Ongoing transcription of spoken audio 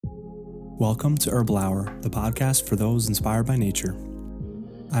Welcome to Herbal Hour, the podcast for those inspired by nature.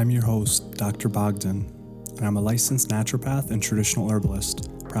 I'm your host, Dr. Bogdan, and I'm a licensed naturopath and traditional herbalist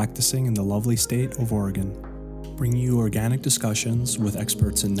practicing in the lovely state of Oregon, bringing you organic discussions with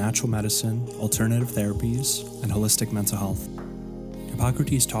experts in natural medicine, alternative therapies, and holistic mental health.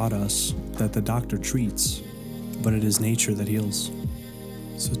 Hippocrates taught us that the doctor treats, but it is nature that heals.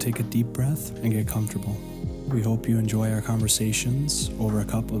 So take a deep breath and get comfortable. We hope you enjoy our conversations over a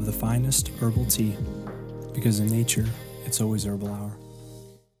cup of the finest herbal tea, because in nature, it's always Herbal Hour.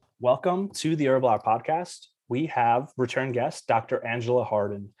 Welcome to the Herbal Hour podcast. We have return guest, Dr. Angela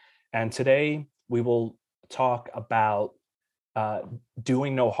Hardin, and today we will talk about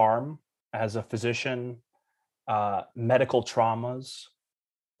doing no harm as a physician, medical traumas,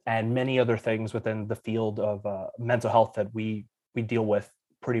 and many other things within the field of mental health that we deal with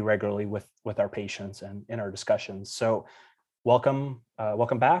pretty regularly with our patients and in our discussions. So welcome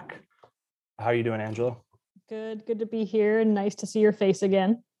back. How are you doing, Angela? Good to be here, and nice to see your face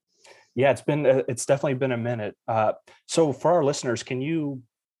again. Yeah, it's definitely been a minute. So for our listeners, can you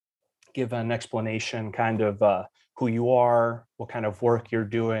give an explanation kind of who you are, what kind of work you're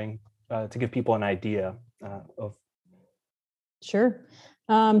doing, to give people an idea of? Sure.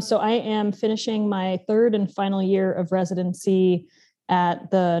 So I am finishing my third and final year of residency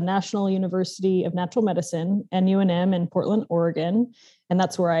at the National University of Natural Medicine, NUNM, in Portland, Oregon. And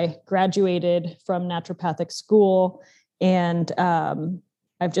that's where I graduated from naturopathic school. And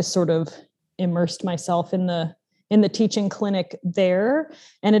I've just sort of immersed myself in the teaching clinic there.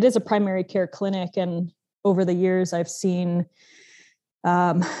 And it is a primary care clinic. And over the years, I've seen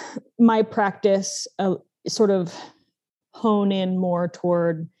my practice sort of hone in more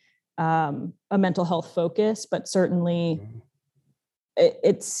toward a mental health focus, but certainly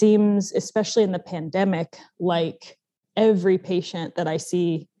it seems, especially in the pandemic, like every patient that I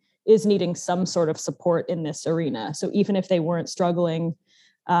see is needing some sort of support in this arena. So even if they weren't struggling,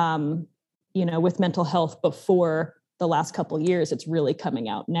 with mental health before the last couple of years, it's really coming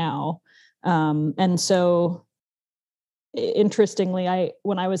out now. And so interestingly,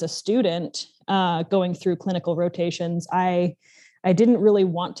 when I was a student going through clinical rotations, I didn't really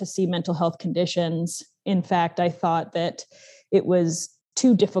want to see mental health conditions. In fact, I thought that it was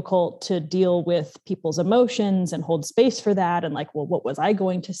too difficult to deal with people's emotions and hold space for that. And like, well, what was I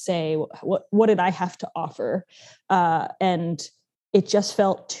going to say? What did I have to offer? And it just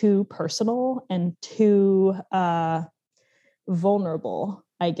felt too personal and too vulnerable,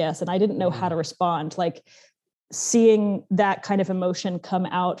 I guess. And I didn't know how to respond. Like, seeing that kind of emotion come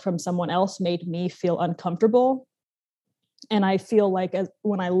out from someone else made me feel uncomfortable. And I feel like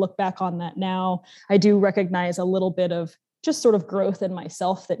when I look back on that now, I do recognize a little bit of just sort of growth in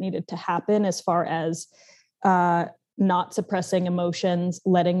myself that needed to happen as far as not suppressing emotions,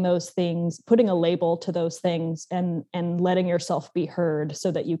 letting those things, putting a label to those things, and letting yourself be heard so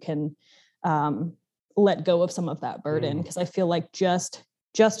that you can let go of some of that burden. Because I feel like just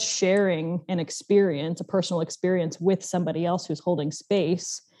sharing an experience, a personal experience with somebody else who's holding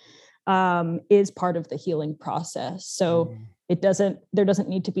space is part of the healing process. So there doesn't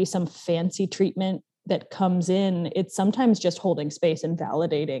need to be some fancy treatment that comes in. It's sometimes just holding space and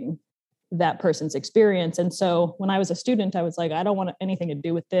validating that person's experience. And so when I was a student, I was like, I don't want anything to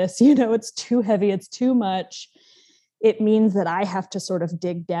do with this. It's too heavy. It's too much. It means that I have to sort of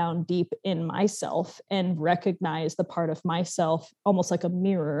dig down deep in myself and recognize the part of myself, almost like a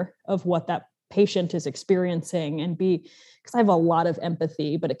mirror of what that patient is experiencing, and because I have a lot of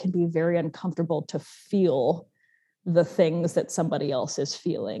empathy, but it can be very uncomfortable to feel the things that somebody else is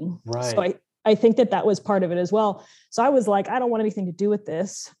feeling. Right. So I think that was part of it as well. So I was like, I don't want anything to do with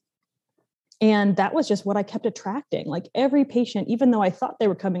this. And that was just what I kept attracting. Like every patient, even though I thought they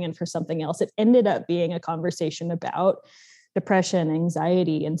were coming in for something else, it ended up being a conversation about depression,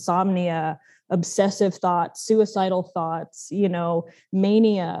 anxiety, insomnia, obsessive thoughts, suicidal thoughts,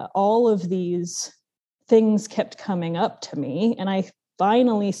 mania. All of these things kept coming up to me. And I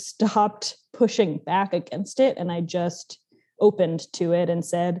finally stopped pushing back against it. And I just opened to it and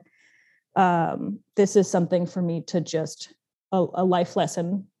said, this is something for me to just a life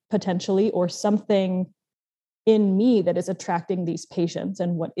lesson potentially, or something in me that is attracting these patients.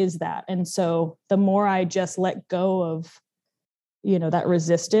 And what is that? And so the more I just let go of, that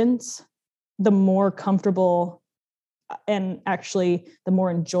resistance, the more comfortable and actually the more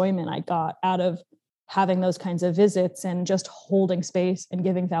enjoyment I got out of having those kinds of visits and just holding space and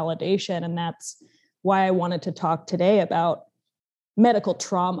giving validation. And that's why I wanted to talk today about medical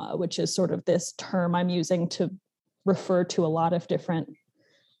trauma, which is sort of this term I'm using to refer to a lot of different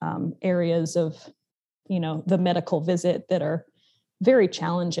areas of, the medical visit that are very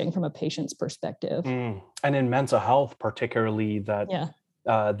challenging from a patient's perspective. And in mental health, particularly,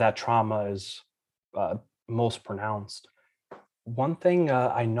 that trauma is most pronounced. One thing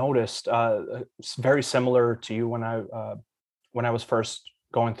I noticed, very similar to you, when I was first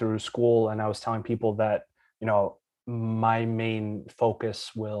going through school, and I was telling people that, my main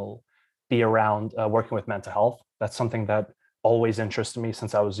focus will be around working with mental health. That's something that always interested me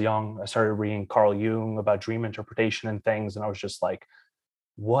since I was young. I started reading Carl Jung about dream interpretation and things, and I was just like,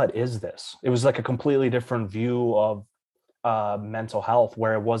 what is this? It was like a completely different view of mental health,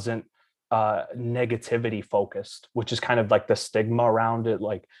 where it wasn't negativity focused, which is kind of like the stigma around it,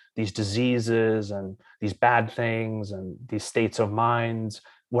 like these diseases and these bad things and these states of minds.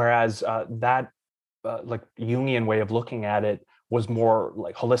 Whereas that like Jungian way of looking at it was more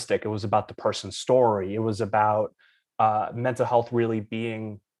like holistic. It was about the person's story. It was about mental health really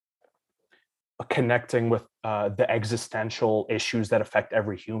being connecting with the existential issues that affect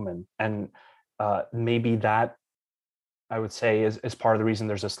every human. And maybe that, I would say, is part of the reason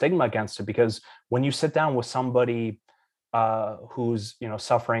there's a stigma against it, because when you sit down with somebody who's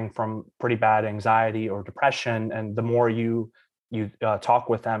suffering from pretty bad anxiety or depression, and the more you talk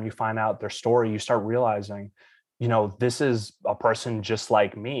with them, you find out their story, you start realizing, this is a person just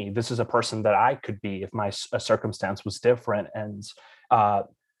like me. This is a person that I could be if my circumstance was different. And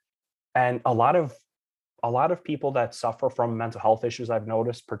a lot of people that suffer from mental health issues, I've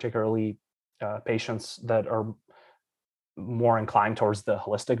noticed, particularly patients that are more inclined towards the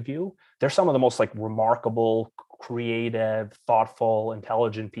holistic view, they're some of the most like remarkable, creative, thoughtful,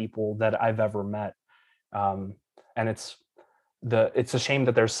 intelligent people that I've ever met. And it's a shame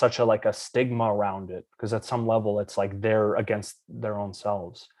that there's such a stigma around it, because at some level it's like they're against their own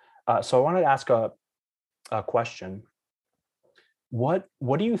selves. So I wanted to ask a question. What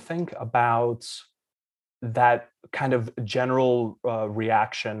do you think about that kind of general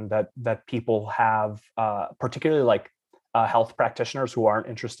reaction that people have, particularly like health practitioners who aren't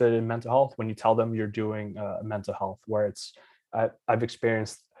interested in mental health, when you tell them you're doing mental health, where it's I've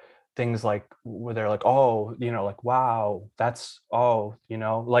experienced things like where they're like, oh, like, wow, that's, oh,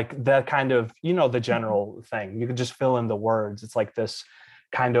 like that kind of, the general thing. You can just fill in the words. It's like this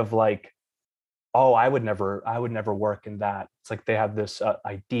kind of like, oh, I would never work in that. It's like they have this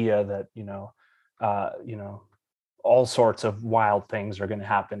idea that, all sorts of wild things are going to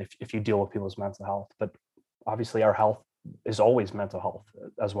happen if you deal with people's mental health. But obviously our health is always mental health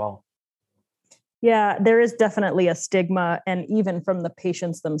as well. Yeah, there is definitely a stigma, and even from the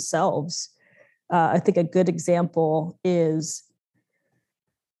patients themselves. I think a good example is,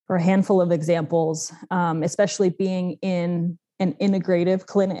 or a handful of examples, especially being in an integrative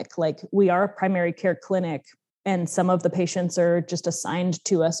clinic. Like, we are a primary care clinic, and some of the patients are just assigned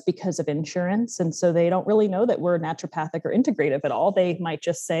to us because of insurance. And so they don't really know that we're naturopathic or integrative at all. They might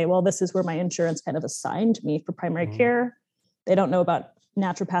just say, well, this is where my insurance kind of assigned me for primary care. They don't know about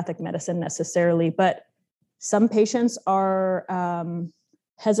naturopathic medicine necessarily, but some patients are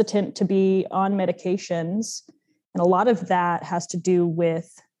hesitant to be on medications. And a lot of that has to do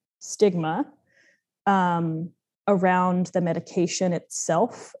with stigma around the medication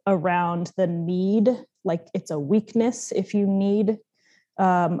itself, around the need. Like, it's a weakness if you need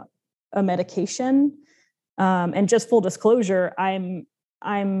a medication. And just full disclosure, I'm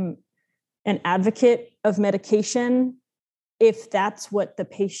an advocate of medication if that's what the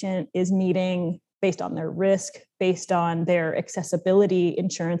patient is needing, based on their risk, based on their accessibility.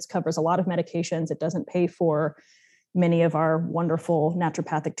 Insurance covers a lot of medications. It doesn't pay for many of our wonderful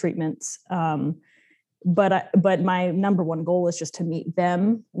naturopathic treatments. But my number one goal is just to meet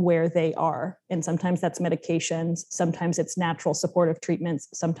them where they are. And sometimes that's medications, sometimes it's natural supportive treatments,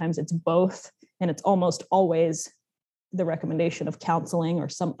 sometimes it's both. And it's almost always the recommendation of counseling or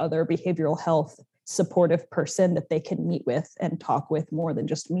some other behavioral health supportive person that they can meet with and talk with more than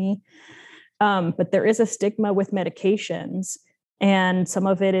just me. But there is a stigma with medications, and some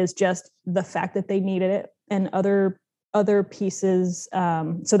of it is just the fact that they needed it, and other pieces.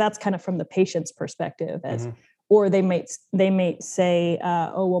 So that's kind of from the patient's perspective, or they might say,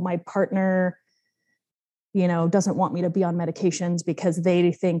 oh, well, my partner, doesn't want me to be on medications because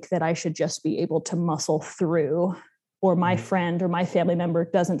they think that I should just be able to muscle through, or my friend or my family member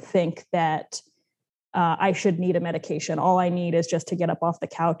doesn't think that I should need a medication. All I need is just to get up off the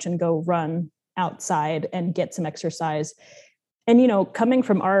couch and go run outside and get some exercise. And, coming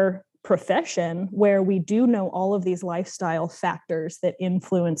from our profession, where we do know all of these lifestyle factors that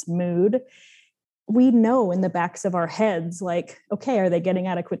influence mood, we know in the backs of our heads, like, okay, are they getting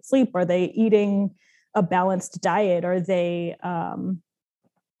adequate sleep? Are they eating a balanced diet? Are they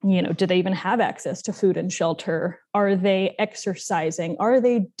do they even have access to food and shelter? Are they exercising? Are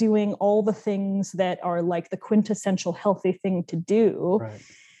they doing all the things that are like the quintessential healthy thing to do? Right.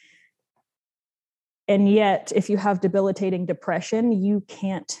 And yet, if you have debilitating depression, you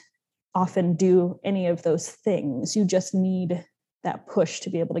can't often do any of those things. You just need that push to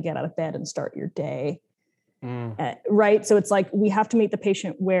be able to get out of bed and start your day. Right. So it's like we have to meet the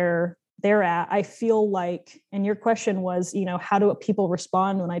patient where they're at. I feel like, and your question was, how do people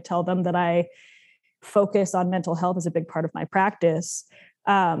respond when I tell them that I focus on mental health as a big part of my practice?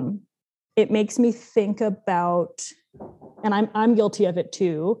 It makes me think about, and I'm guilty of it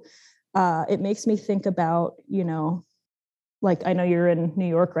too. It makes me think about, like I know you're in New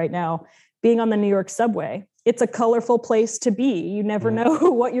York right now, being on the New York subway. It's a colorful place to be. You never know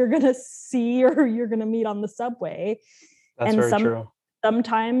what you're going to see or you're going to meet on the subway. That's very true.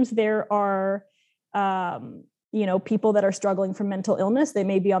 Sometimes there are, people that are struggling from mental illness. They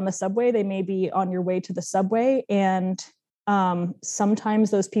may be on the subway. They may be on your way to the subway. And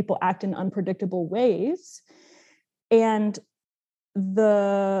sometimes those people act in unpredictable ways. And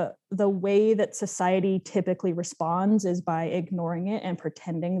the way that society typically responds is by ignoring it and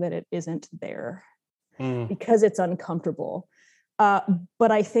pretending that it isn't there because it's uncomfortable. But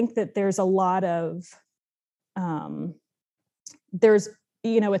I think that there's a lot of,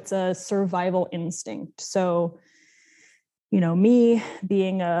 it's a survival instinct. So, me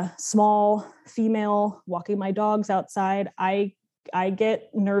being a small female walking my dogs outside, I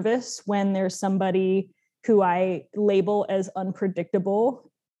get nervous when there's somebody who I label as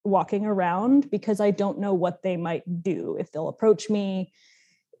unpredictable walking around because I don't know what they might do, if they'll approach me.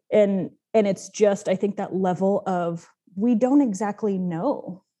 And it's just, I think that level of, we don't exactly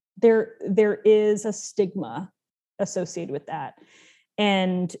know. There is a stigma associated with that.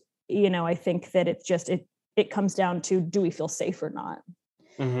 And, I think that it's just, it comes down to, do we feel safe or not?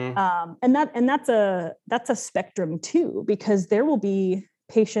 And that's a spectrum too, because there will be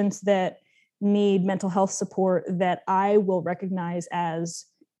patients that need mental health support that I will recognize as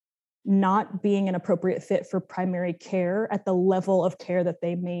not being an appropriate fit for primary care at the level of care that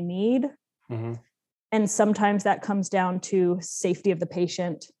they may need. And sometimes that comes down to safety of the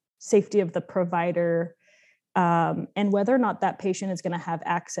patient, safety of the provider, and whether or not that patient is going to have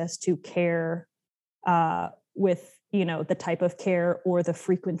access to care with, the type of care or the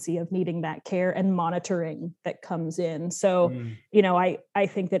frequency of needing that care and monitoring that comes in. So, I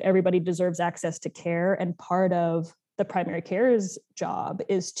think that everybody deserves access to care. And part of the primary care's job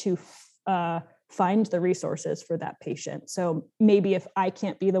is to find the resources for that patient. So maybe if I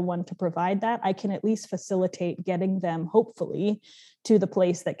can't be the one to provide that, I can at least facilitate getting them, hopefully, to the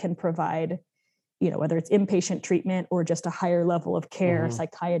place that can provide, whether it's inpatient treatment or just a higher level of care,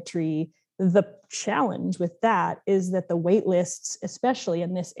 psychiatry. The challenge with that is that the wait lists, especially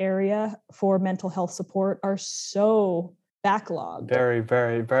in this area for mental health support, are so backlogged. Very,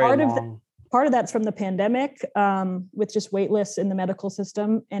 very, very long. Part of that's from the pandemic, with just wait lists in the medical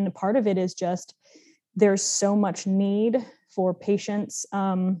system. And part of it is just, there's so much need for patients,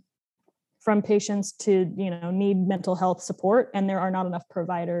 from patients to, need mental health support. And there are not enough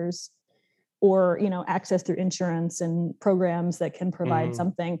providers or, access through insurance and programs that can provide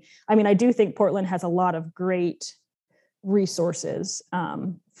something. I mean, I do think Portland has a lot of great resources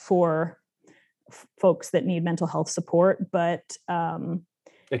for folks that need mental health support, but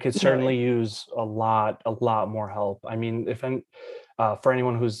it could certainly use a lot more help. I mean, for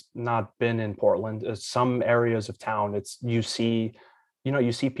anyone who's not been in Portland, some areas of town, you see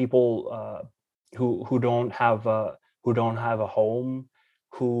people who don't have a home,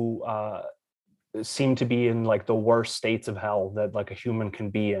 who seem to be in like the worst states of hell that like a human can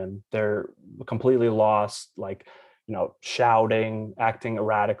be in. They're completely lost, like, shouting, acting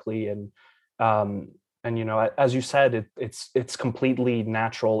erratically, and as you said, it's completely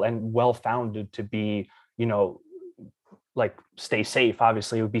natural and well-founded to be, like, stay safe.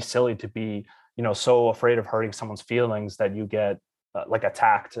 Obviously, it would be silly to be, so afraid of hurting someone's feelings that you get like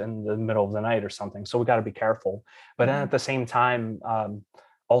attacked in the middle of the night or something. So we got to be careful. But then at the same time,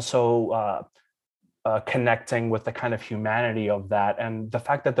 also connecting with the kind of humanity of that, and the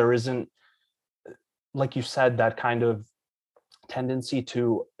fact that there isn't, like you said, that kind of tendency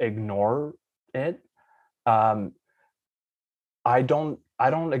to ignore it. I don't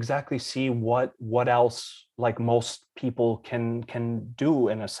exactly see what else like most people can do,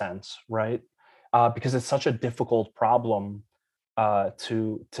 in a sense, right? Because it's such a difficult problem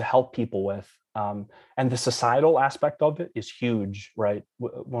to help people with, and the societal aspect of it is huge, right?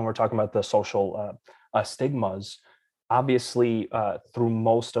 When we're talking about the social stigmas, obviously, through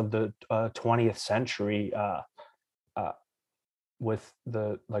most of the 20th century, with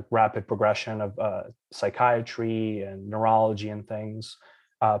the like rapid progression of psychiatry and neurology and things,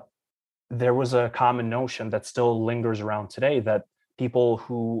 there was a common notion that still lingers around today that people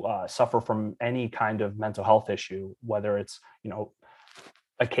who suffer from any kind of mental health issue, whether it's,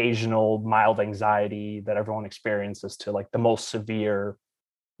 occasional mild anxiety that everyone experiences to like the most severe,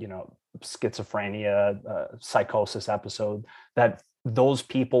 schizophrenia, psychosis episode, that those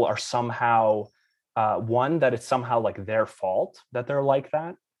people are somehow, one, that it's somehow like their fault that they're like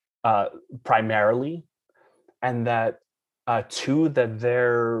that, primarily, and that two, that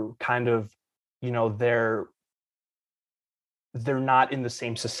they're kind of, they're not in the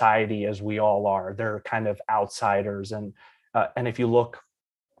same society as we all are. They're kind of outsiders, and if you look,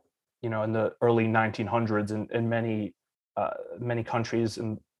 in the early 1900s, in many countries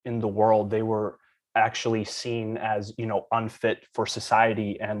in the world, they were actually seen as unfit for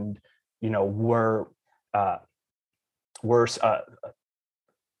society, and were worse,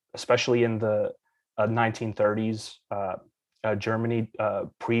 especially in the 1930s, Germany,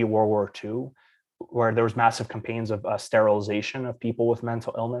 pre-World War II, where there was massive campaigns of sterilization of people with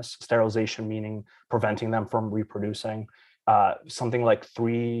mental illness. Sterilization meaning preventing them from reproducing. Something like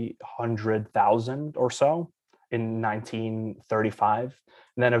 300,000 or so in 1935.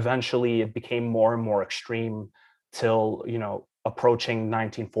 And then eventually it became more and more extreme till, approaching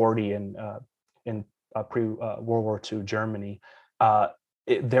 1940 in pre-World War II Germany.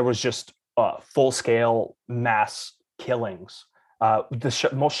 There was just full-scale mass killings. The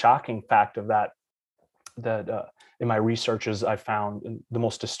most shocking fact of that in my researches I found, and the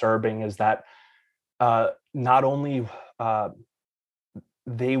most disturbing, is that not only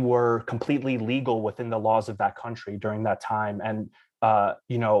they were completely legal within the laws of that country during that time, and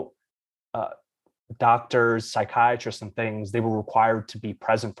doctors, psychiatrists, and things, they were required to be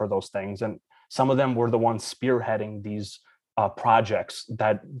present for those things, and some of them were the ones spearheading these projects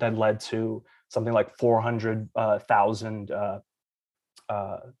that led to something like 400,000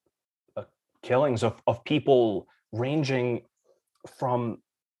 killings of people ranging from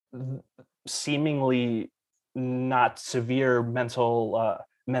seemingly not severe mental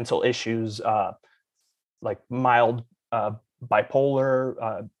issues, like mild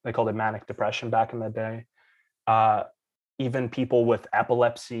bipolar, they called it manic depression back in the day, even people with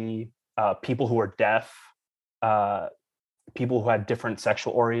epilepsy, people who were deaf, people who had different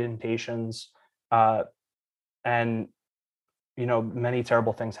sexual orientations, and many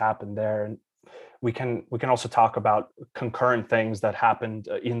terrible things happened there. And we can also talk about concurrent things that happened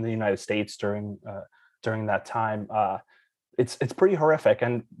in the United States during that time. It's pretty horrific.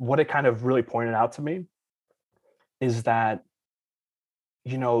 And what it kind of really pointed out to me is that,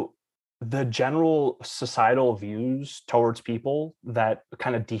 the general societal views towards people that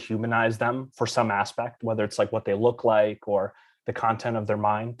kind of dehumanize them for some aspect, whether it's like what they look like or the content of their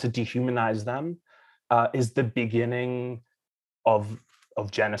mind, to dehumanize them is the beginning of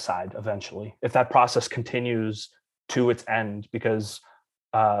genocide eventually, if that process continues to its end, because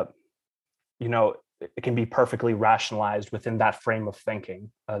it can be perfectly rationalized within that frame of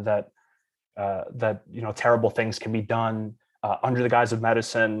thinking, that terrible things can be done under the guise of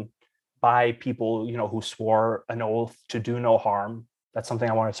medicine by people who swore an oath to do no harm. That's something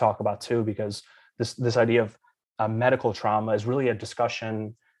I want to talk about too, because this idea of medical trauma is really a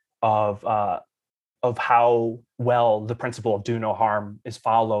discussion of how well the principle of do no harm is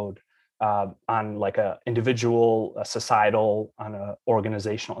followed on like a individual, a societal, on a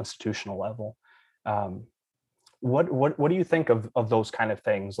organizational, institutional level. What do you think of those kind of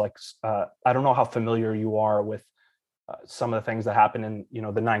things? Like, I don't know how familiar you are with some of the things that happened in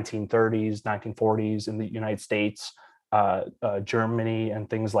the 1930s, 1940s in the United States, Germany, and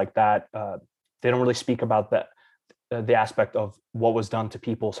things like that. They don't really speak about the aspect of what was done to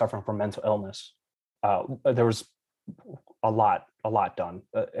people suffering from mental illness. There was a lot done,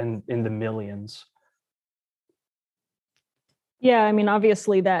 and in the millions. Yeah, I mean,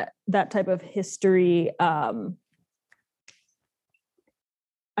 obviously that type of history.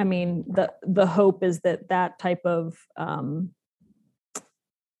 I mean, the hope is that type of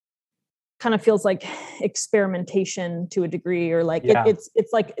kind of feels like experimentation to a degree, or like it's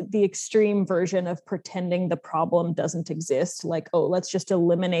like the extreme version of pretending the problem doesn't exist. Like, oh, let's just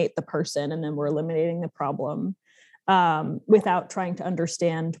eliminate the person, and then we're eliminating the problem, without trying to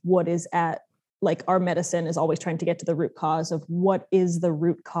understand what is at. Like, our medicine is always trying to get to the root cause of what is the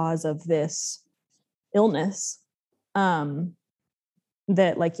root cause of this illness.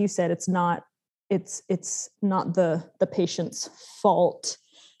 That, like you said, it's not the patient's fault.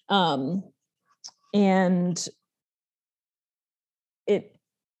 And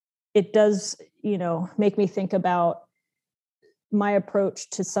it does, make me think about my approach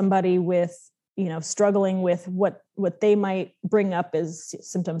to somebody with, struggling with what they might bring up as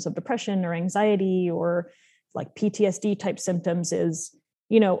symptoms of depression or anxiety or like PTSD type symptoms is,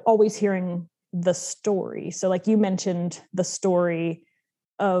 always hearing the story. So like you mentioned the story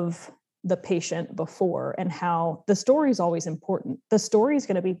of the patient before, and how the story is always important. The story is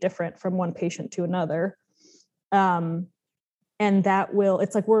going to be different from one patient to another. And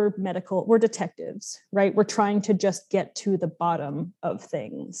it's like we're detectives, right? We're trying to just get to the bottom of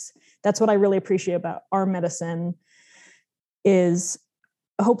things. That's what I really appreciate about our medicine is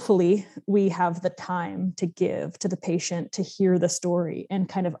hopefully we have the time to give to the patient to hear the story and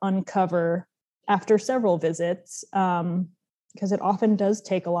kind of uncover after several visits, because it often does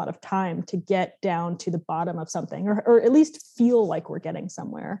take a lot of time to get down to the bottom of something, or at least feel like we're getting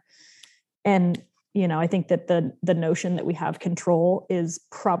somewhere. And I think that the notion that we have control is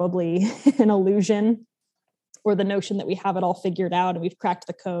probably an illusion, or the notion that we have it all figured out and we've cracked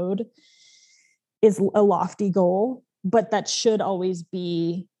the code is a lofty goal, but that should always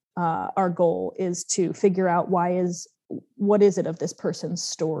be our goal, is to figure out what is it of this person's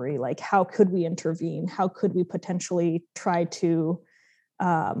story? Like, how could we intervene? How could we potentially try to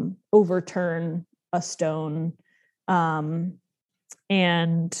overturn a stone, and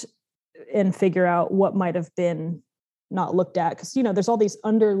figure out what might have been not looked at? Because, there's all these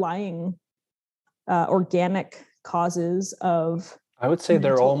underlying organic causes of, I would say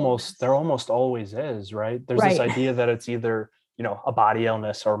there almost always is, right? There's this idea that it's either, a body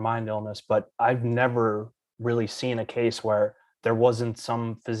illness or mind illness, but I've never really seen a case where there wasn't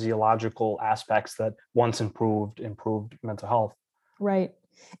some physiological aspects that once improved mental health. Right.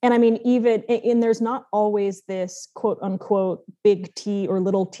 And I mean, there's not always this quote unquote big T or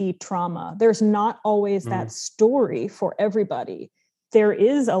little T trauma. There's not always that story for everybody. There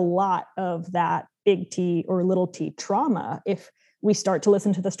is a lot of that big T or little T trauma. If we start to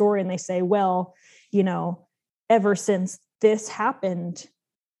listen to the story and they say, well, ever since this happened,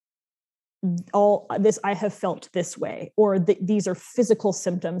 all this, I have felt this way, or these are physical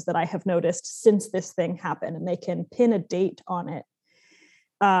symptoms that I have noticed since this thing happened, and they can pin a date on it.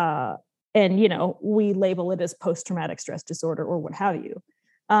 And, we label it as post-traumatic stress disorder or what have you.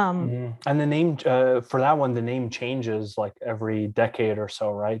 And the name, for that one, the name changes like every decade or so,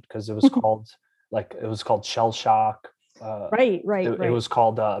 right? Because it was called shell shock. Right. It was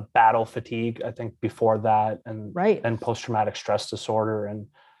called battle fatigue, I think, before that, and post-traumatic stress disorder. And,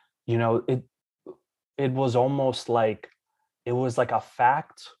 it was almost like, it was like a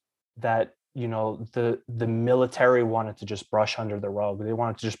fact that, the military wanted to just brush under the rug. They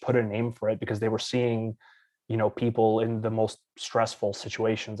wanted to just put a name for it because they were seeing, people in the most stressful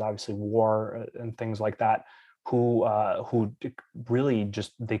situations, obviously war and things like that, who really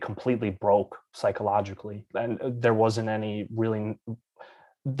just, they completely broke psychologically. And there wasn't any really,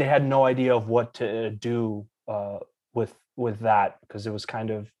 they had no idea of what to do with that, because it was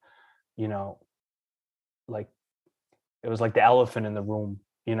kind of, like, it was like the elephant in the room,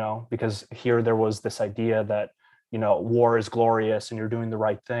 because here there was this idea that, war is glorious and you're doing the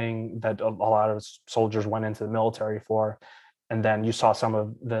right thing, that a lot of soldiers went into the military for. And then you saw some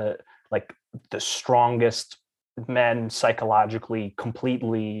of the strongest men psychologically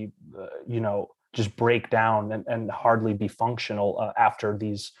completely, just break down and hardly be functional after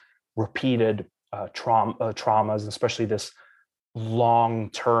these repeated traumas, especially this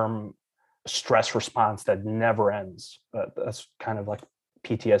long-term stress response that never ends. That's kind of like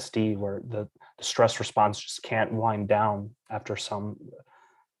PTSD, where the stress response just can't wind down after some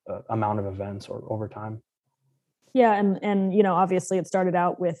amount of events or over time. Yeah. And, obviously it started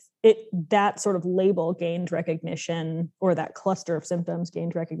out with that sort of label gained recognition, or that cluster of symptoms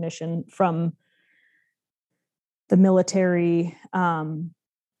gained recognition from the military. And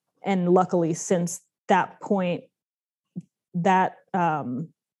luckily since that point, that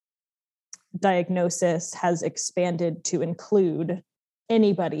diagnosis has expanded to include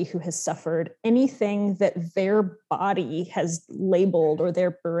anybody who has suffered anything that their body has labeled or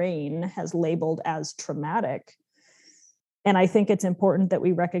their brain has labeled as traumatic. And I think it's important that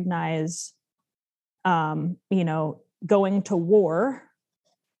we recognize, going to war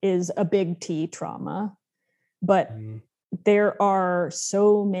is a big T trauma, but there are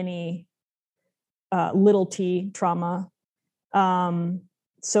so many little T trauma,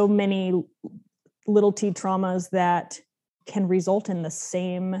 so many little T traumas that can result in the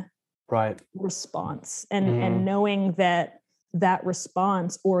same response. And knowing that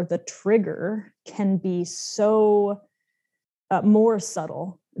response or the trigger can be so more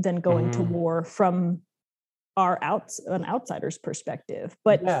subtle than going to war from an outsider's perspective,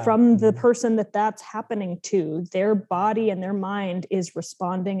 but Yeah. from the person that's happening to, their body and their mind is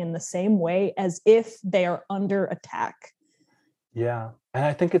responding in the same way as if they are under attack. Yeah. And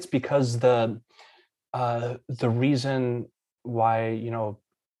I think it's because the reason why,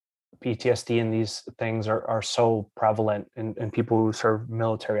 PTSD and these things are so prevalent in people who serve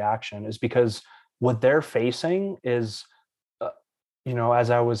military action is because what they're facing is, as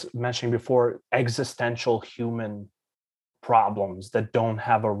I was mentioning before, existential human problems that don't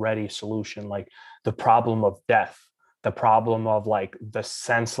have a ready solution, like the problem of death, the problem of like the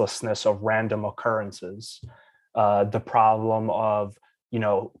senselessness of random occurrences, the problem of,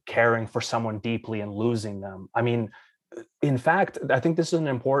 caring for someone deeply and losing them. I mean, in fact, I think this is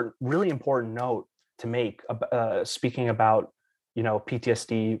an really important note to make, speaking about,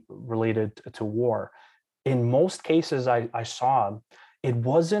 PTSD related to war. In most cases I saw, it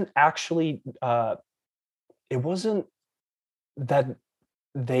wasn't actually, it wasn't that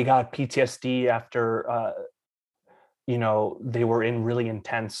they got PTSD after, they were in really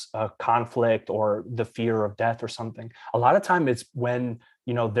intense conflict or the fear of death or something. A lot of time it's when,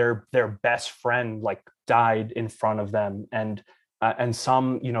 their best friend like died in front of them, and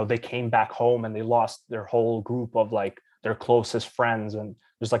some, they came back home and they lost their whole group of like their closest friends, and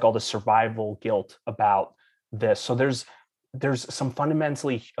there's like all the survival guilt about this. So there's some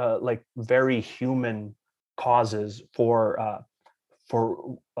fundamentally like very human causes for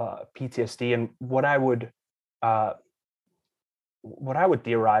PTSD. And what I would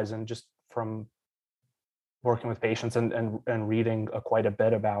theorize, and just from working with patients and reading quite a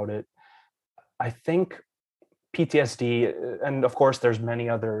bit about it, I think PTSD, and of course there's many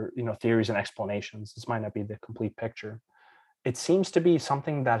other theories and explanations, this might not be the complete picture. It seems to be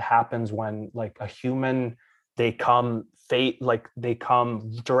something that happens when like a human, they come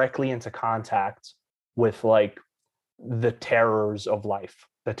directly into contact with like the terrors of life,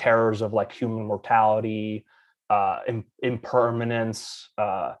 the terrors of like human mortality, impermanence,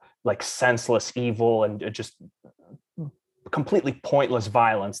 like senseless evil, and just completely pointless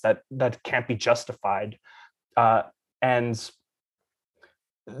violence that can't be justified. And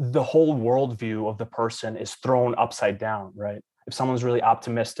the whole worldview of the person is thrown upside down, right? If someone's really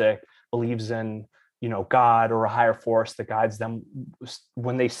optimistic, believes in, God or a higher force that guides them,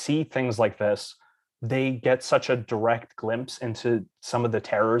 when they see things like this, they get such a direct glimpse into some of the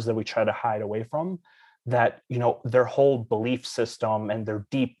terrors that we try to hide away from, that, their whole belief system and their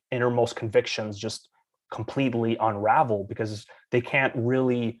deep innermost convictions just completely unravel, because they can't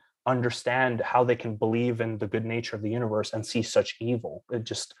really understand how they can believe in the good nature of the universe and see such evil.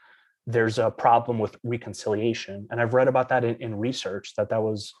 There's a problem with reconciliation. And I've read about that in research, that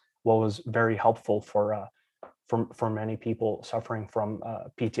was what was very helpful for many people suffering from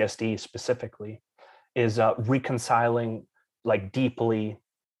PTSD specifically, is reconciling like deeply,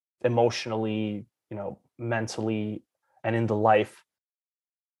 emotionally, mentally, and in the life,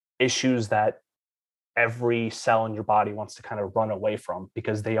 issues that every cell in your body wants to kind of run away from,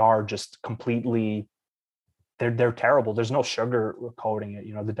 because they are just completely, they're terrible. There's no sugar coating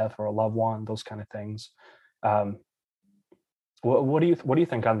it, the death of a loved one, those kind of things. What do you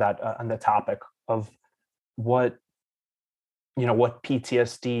think on that, on the topic of what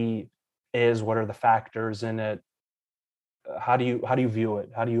PTSD is? What are the factors in it? How do you view it?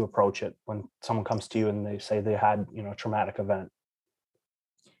 How do you approach it when someone comes to you and they say they had, a traumatic event?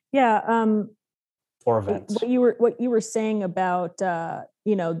 Yeah. Or events. What you were saying about,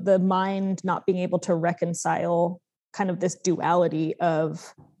 the mind not being able to reconcile kind of this duality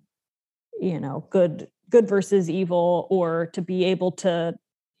of, good versus evil, or to be able to,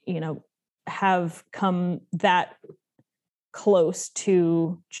 have come that close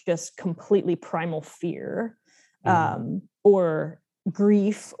to just completely primal fear, or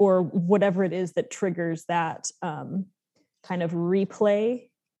grief, or whatever it is that triggers that kind of replay,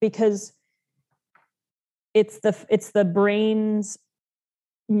 because it's the brain's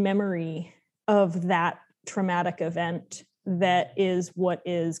memory of that traumatic event that is what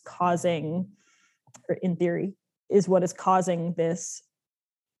is causing, or in theory, is what is causing this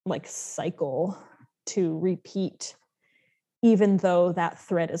like cycle to repeat, even though that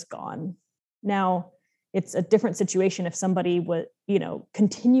thread is gone. Now, it's a different situation if somebody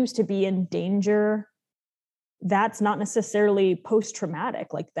continues to be in danger. That's not necessarily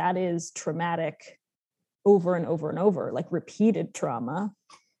post-traumatic. Like, that is traumatic over and over and over, like repeated trauma.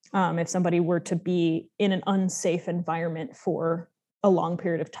 If somebody were to be in an unsafe environment for a long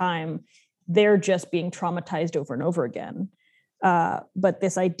period of time, they're just being traumatized over and over again. But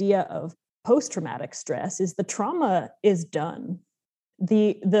this idea of post-traumatic stress is the trauma is done.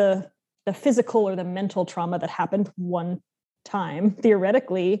 The the physical or the mental trauma that happened one time.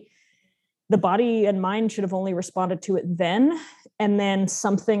 Theoretically, the body and mind should have only responded to it then. And then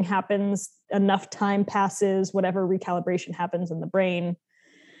something happens, enough time passes, whatever recalibration happens in the brain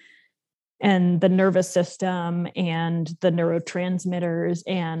and the nervous system and the neurotransmitters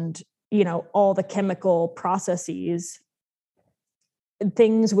and, all the chemical processes,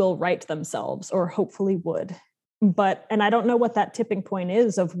 things will right themselves, or hopefully would. And I don't know what that tipping point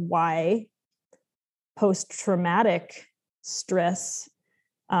is of why post-traumatic stress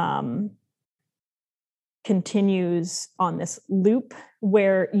continues on this loop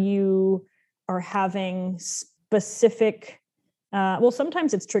where you are having specific,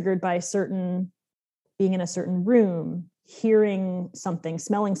 sometimes it's triggered by being in a certain room, hearing something,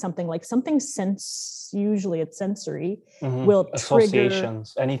 smelling something, like something usually it's sensory, will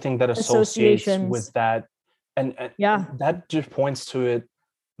associations, anything that associates with that. And that just points to it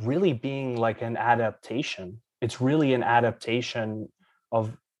really being like an adaptation. It's really an adaptation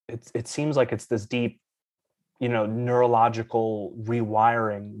of, it seems like it's this deep, neurological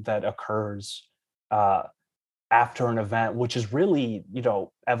rewiring that occurs after an event, which is really,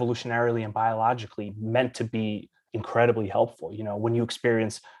 evolutionarily and biologically meant to be incredibly helpful. When you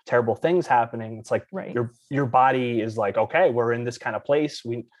experience terrible things happening, it's like your body is like, okay, we're in this kind of place.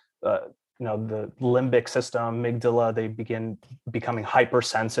 The limbic system, amygdala, they begin becoming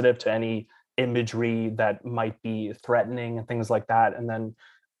hypersensitive to any imagery that might be threatening and things like that. And then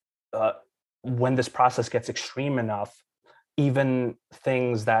when this process gets extreme enough, even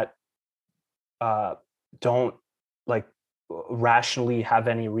things that don't like rationally have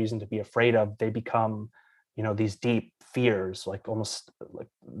any reason to be afraid of, they become, these deep fears, like almost like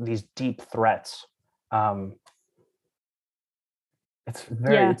these deep threats. It's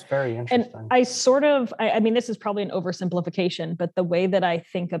very interesting. And I mean, this is probably an oversimplification, but the way that I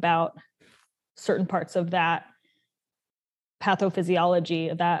think about certain parts of that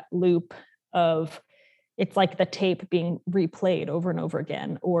pathophysiology, that loop of, it's like the tape being replayed over and over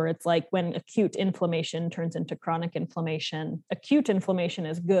again, or it's like when acute inflammation turns into chronic inflammation. Acute inflammation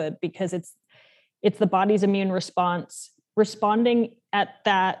is good because it's the body's immune response responding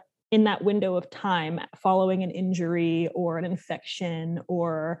in that window of time following an injury or an infection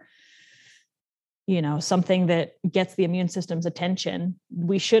or, something that gets the immune system's attention.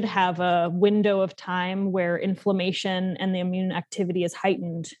 We should have a window of time where inflammation and the immune activity is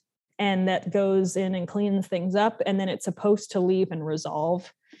heightened, and that goes in and cleans things up, and then it's supposed to leave and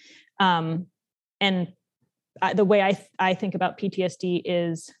resolve. The way I think about PTSD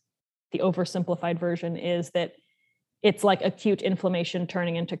is, the oversimplified version is that it's like acute inflammation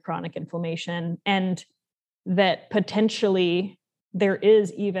turning into chronic inflammation, and that potentially there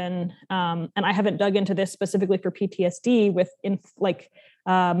is even, and I haven't dug into this specifically for PTSD, with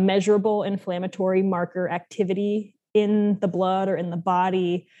measurable inflammatory marker activity in the blood or in the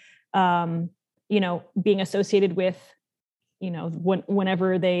body, being associated with,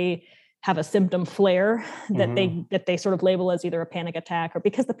 whenever they have a symptom flare that they sort of label as either a panic attack, or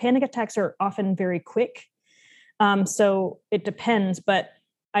because the panic attacks are often very quick. So it depends, but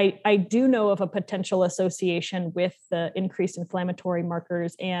I do know of a potential association with the increased inflammatory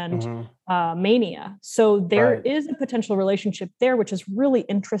markers and mania. So there is a potential relationship there, which is really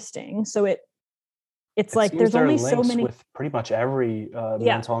interesting. So it's like there's only so many with pretty much every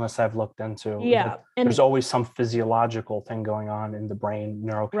mental illness I've looked into. Yeah. And there's always some physiological thing going on in the brain,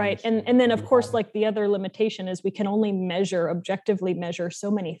 neurochemistry. Right. And then of course, like the other limitation is we can only objectively measure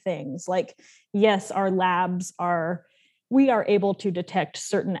so many things. Like, yes, our labs we are able to detect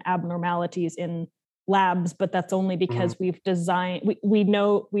certain abnormalities in labs, but that's only because we've designed,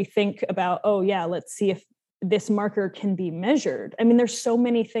 we think about, oh yeah, let's see if this marker can be measured. I mean, there's so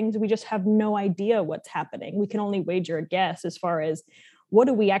many things we just have no idea what's happening. We can only wager a guess as far as what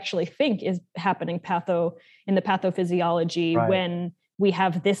do we actually think is happening in the pathophysiology when we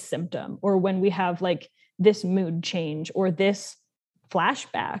have this symptom, or when we have like this mood change, or this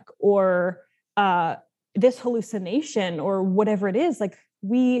flashback, or this hallucination, or whatever it is. Like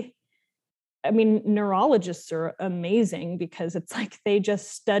neurologists are amazing because it's like they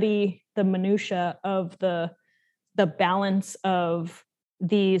just study the minutia of the balance of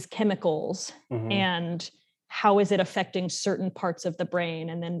these chemicals and how is it affecting certain parts of the brain.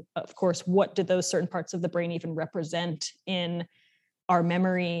 And then of course, what do those certain parts of the brain even represent in our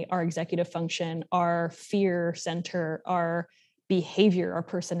memory, our executive function, our fear center, our behavior, our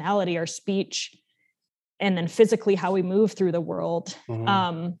personality, our speech, and then physically how we move through the world.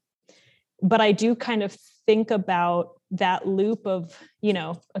 But I do kind of think about that loop of,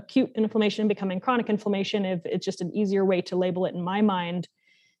 acute inflammation becoming chronic inflammation. If it's just an easier way to label it in my mind,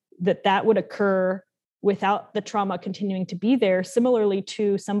 that would occur without the trauma continuing to be there, similarly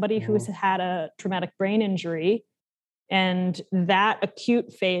to somebody who's had a traumatic brain injury. And that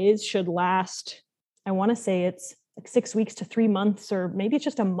acute phase should last, I want to say it's like 6 weeks to 3 months, or maybe it's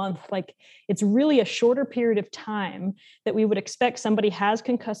just a month. Like, it's really a shorter period of time that we would expect somebody has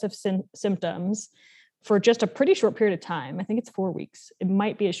concussive symptoms for just a pretty short period of time. I think it's 4 weeks. It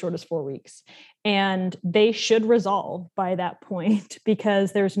might be as short as 4 weeks. And they should resolve by that point,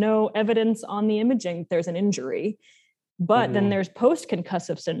 because there's no evidence on the imaging that there's an injury. But then there's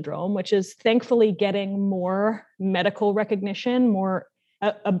post-concussive syndrome, which is thankfully getting more medical recognition, more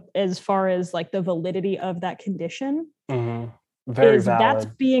as far as like the validity of that condition. Very valid. That's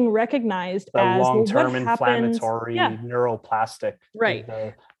being recognized the as long-term inflammatory neuroplastic, right?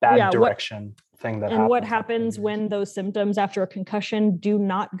 The bad direction thing that happens. And what happens when those symptoms after a concussion do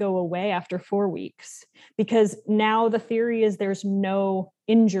not go away after 4 weeks? Because now the theory is there's no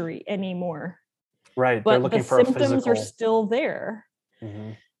injury anymore. Right. But they're looking for a physical. symptoms are still there.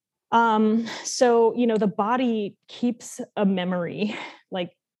 So, the body keeps a memory,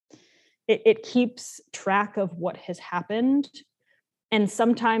 like it keeps track of what has happened. And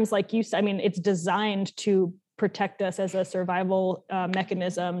sometimes, like you said, it's designed to protect us as a survival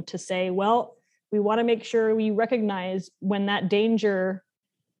mechanism, to say, well, we want to make sure we recognize when that danger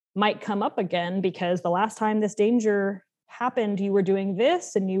might come up again, because the last time this danger happened, you were doing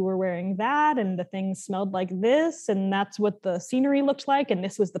this and you were wearing that, and the things smelled like this, and that's what the scenery looked like, and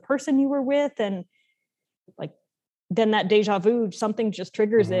this was the person you were with, and like then that deja vu, something just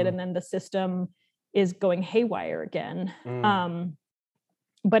triggers it, and then the system is going haywire again.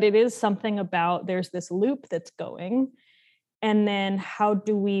 But it is something about, there's this loop that's going, and then how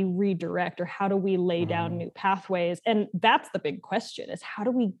do we redirect, or how do we lay down new pathways? And that's the big question, is how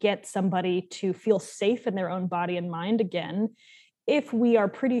do we get somebody to feel safe in their own body and mind again, if we are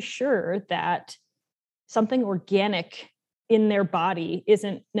pretty sure that something organic in their body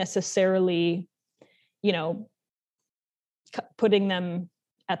isn't necessarily, putting them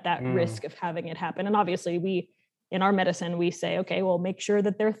at that risk of having it happen. And obviously in our medicine, we say, okay, well, make sure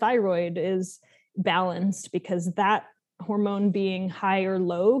that their thyroid is balanced, because that hormone being high or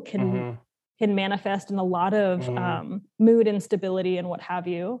low can manifest in a lot of mood instability and what have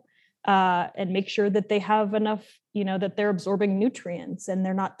you, and make sure that they have enough, that they're absorbing nutrients and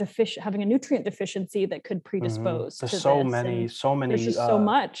they're not having a nutrient deficiency that could predispose to so this. many there's just so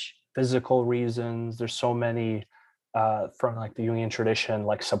much physical reasons. There's so many from like the Jungian tradition,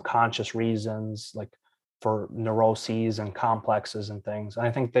 like subconscious reasons, like for neuroses and complexes and things. And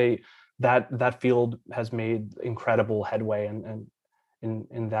I think that field has made incredible headway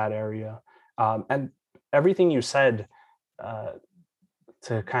in that area. And everything you said,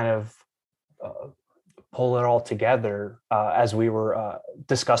 to kind of pull it all together, as we were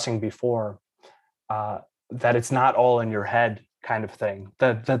discussing before, that it's not all in your head kind of thing,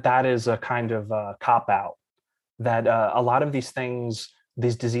 that is a kind of cop-out, that a lot of these things,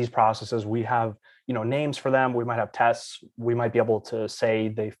 these disease processes, we have names for them, we might have tests, we might be able to say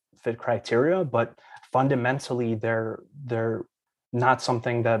they fit criteria, but fundamentally they're not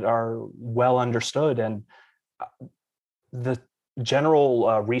something that are well understood. And the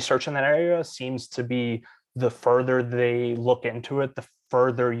general research in that area seems to be, the further they look into it, the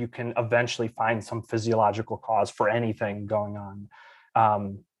further you can eventually find some physiological cause for anything going on.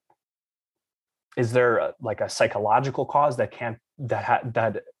 Is there like a psychological cause that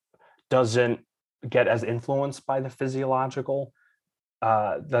doesn't get as influenced by the physiological?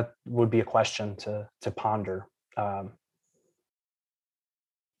 That would be a question to ponder.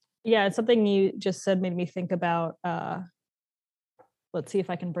 Yeah, it's something you just said made me think about. Let's see if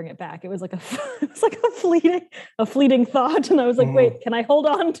I can bring it back. It was like a fleeting thought, and I was like, wait, can I hold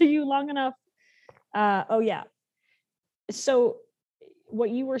on to you long enough? Oh yeah. So what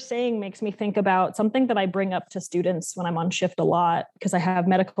you were saying makes me think about something that I bring up to students when I'm on shift a lot, because I have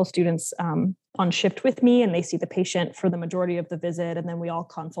medical students on shift with me, and they see the patient for the majority of the visit, and then we all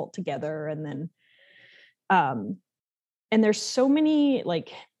consult together. And then, and there's so many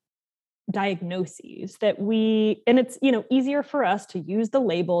like diagnoses that and it's, easier for us to use the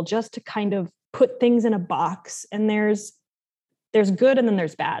label just to kind of put things in a box. And there's good and then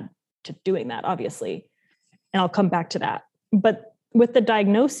there's bad to doing that, obviously. And I'll come back to that. But with the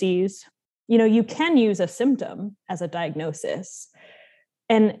diagnoses, you can use a symptom as a diagnosis.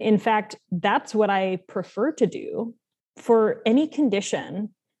 And in fact, that's what I prefer to do for any condition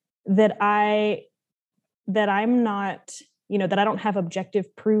that I'm not, that I don't have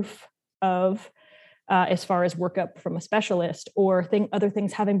objective proof of, as far as workup from a specialist or other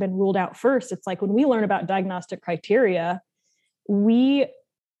things having been ruled out first. It's like when we learn about diagnostic criteria, we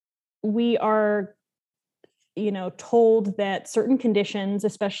we are, told that certain conditions,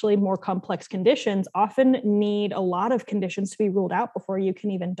 especially more complex conditions, often need a lot of conditions to be ruled out before you can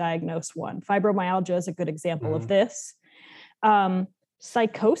even diagnose one. Fibromyalgia is a good example of this.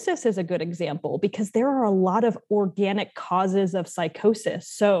 Psychosis is a good example because there are a lot of organic causes of psychosis.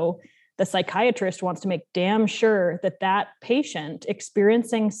 So the psychiatrist wants to make damn sure that that patient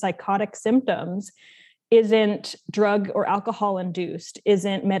experiencing psychotic symptoms isn't drug or alcohol induced,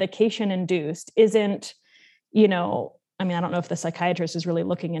 isn't medication induced, isn't, I don't know if the psychiatrist is really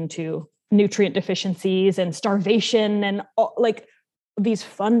looking into nutrient deficiencies and starvation and like these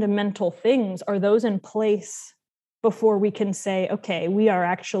fundamental things. Are those in place before we can say, okay, we are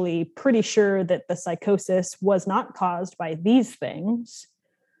actually pretty sure that the psychosis was not caused by these things?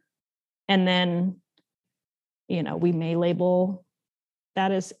 And then, we may label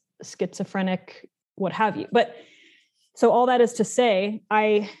that as schizophrenic, what have you. But so all that is to say,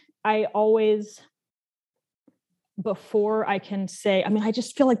 I always, before I can say, I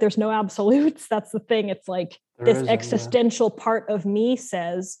just feel like there's no absolutes. That's the thing. It's like this existential part of me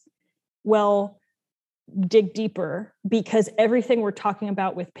says, well, dig deeper, because everything we're talking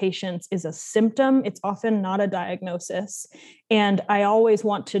about with patients is a symptom. It's often not a diagnosis. And I always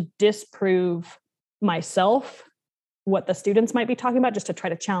want to disprove myself what the students might be talking about, just to try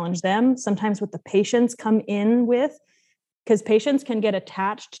to challenge them. Sometimes what the patients come in with, because patients can get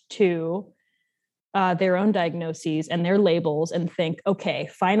attached to their own diagnoses and their labels and think, okay,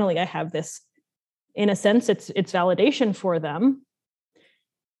 finally I have this. In a sense, it's validation for them,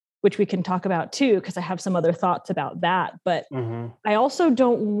 which we can talk about too, because I have some other thoughts about that. But I also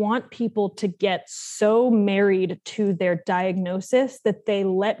don't want people to get so married to their diagnosis that they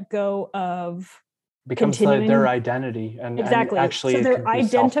let go of becomes their identity. And exactly. And actually, so they're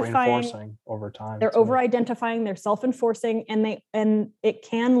identifying self-reinforcing over time. They're over-identifying, they're self-enforcing, and it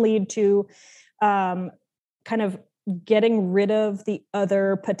can lead to kind of getting rid of the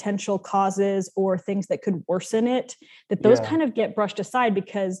other potential causes or things that could worsen it, that those kind of get brushed aside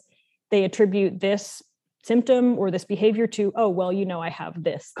because they attribute this symptom or this behavior to, oh, well, I have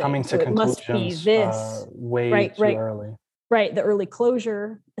this thing, coming so to it must be conclusions this. way too early. Right, the early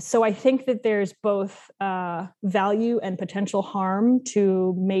closure. So I think that there's both value and potential harm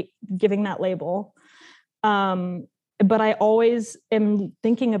to giving that label. But I always am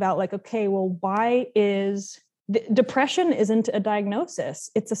thinking about like, okay, well, why is depression isn't a diagnosis,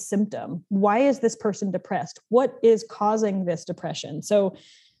 it's a symptom. Why is this person depressed? What is causing this depression? So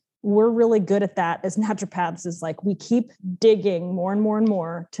we're really good at that as naturopaths, is like we keep digging more and more and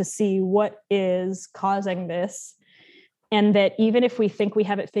more to see what is causing this. And that even if we think we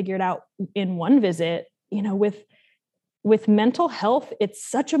have it figured out in one visit, with mental health, it's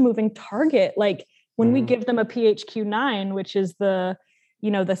such a moving target. Like when we give them a PHQ-9, which is the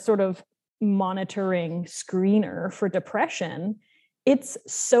sort of monitoring screener for depression, it's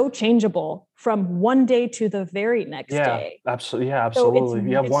so changeable from one day to the very next day. Absolutely. Yeah, absolutely. So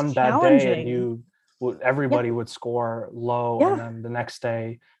you have one bad day and everybody would score low. And then the next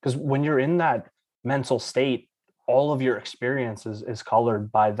day, because when you're in that mental state, all of your experiences is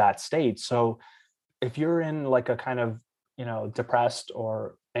colored by that state. So if you're in like a kind of, depressed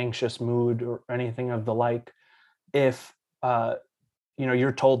or anxious mood or anything of the like, if,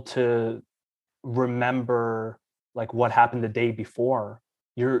 you're told to remember like what happened the day before,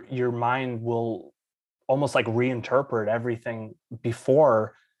 your mind will almost like reinterpret everything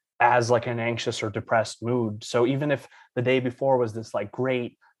before as like an anxious or depressed mood. So even if the day before was this like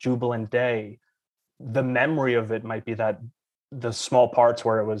great jubilant day, the memory of it might be that the small parts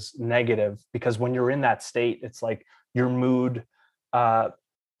where it was negative, because when you're in that state, it's like your mood,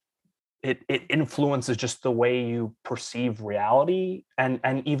 it influences just the way you perceive reality and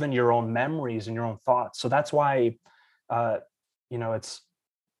even your own memories and your own thoughts. So that's why,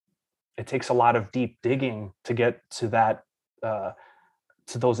 it takes a lot of deep digging to get to that,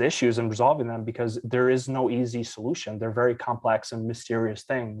 to those issues and resolving them, because there is no easy solution. They're very complex and mysterious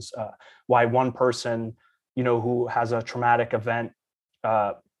things. Why one person, who has a traumatic event,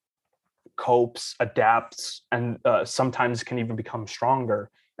 copes, adapts, and sometimes can even become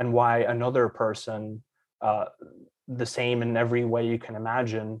stronger, and why another person, the same in every way you can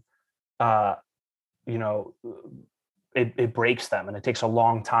imagine, it breaks them, and it takes a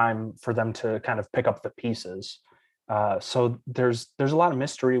long time for them to kind of pick up the pieces. So there's a lot of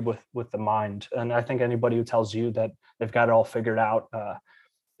mystery with the mind, and I think anybody who tells you that they've got it all figured out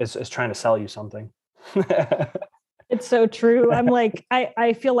is trying to sell you something. It's so true. I'm like,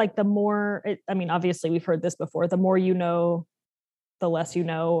 I feel like the more, obviously we've heard this before, the more you know, the less you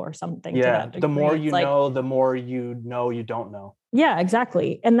know, or something. Yeah, to that degree. The more you know, the more you don't know. Yeah,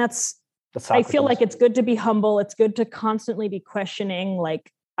 exactly. And I feel like it's good to be humble. It's good to constantly be questioning.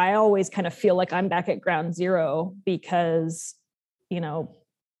 Like, I always kind of feel like I'm back at ground zero because,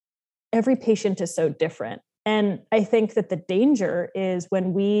 every patient is so different. And I think that the danger is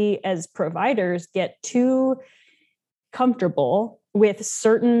when we as providers get too comfortable with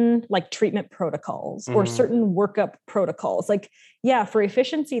certain like treatment protocols or certain workup protocols. Like, yeah, for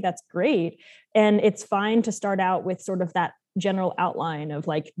efficiency, that's great. And it's fine to start out with sort of that general outline of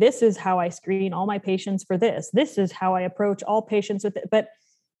like, this is how I screen all my patients for this. This is how I approach all patients with it. But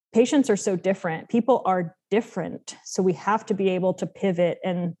patients are so different. People are different. So we have to be able to pivot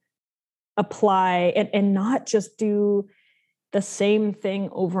and apply and not just do the same thing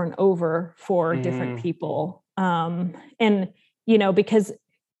over and over for different people. Because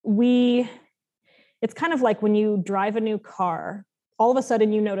it's kind of like when you drive a new car, all of a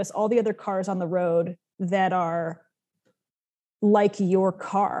sudden you notice all the other cars on the road that are like your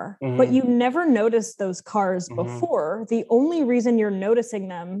car, but you never noticed those cars before. The only reason you're noticing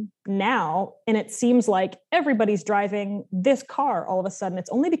them now, and it seems like everybody's driving this car all of a sudden, it's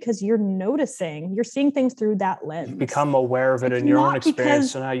only because you're seeing things through that lens. You've become aware of it in your own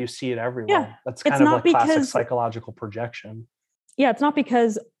experience, so now you see it everywhere. Yeah, that's kind of like classic psychological projection. Yeah, it's not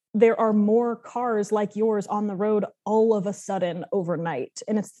because there are more cars like yours on the road all of a sudden overnight.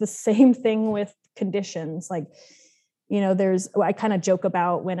 And it's the same thing with conditions. Like, I kind of joke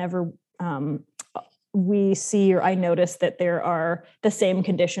about whenever we see, or I notice that there are the same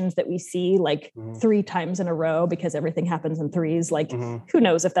conditions that we see like 3 times in a row because everything happens in threes. Like, who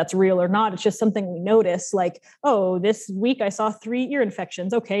knows if that's real or not? It's just something we notice. Like, oh, this week I saw 3 ear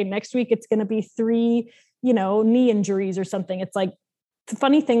infections. Okay, next week it's going to be 3, knee injuries or something. It's like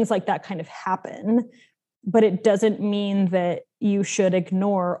funny things like that kind of happen, but it doesn't mean that you should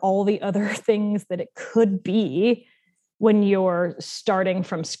ignore all the other things that it could be when you're starting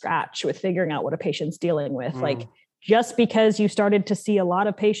from scratch with figuring out what a patient's dealing with. Like, just because you started to see a lot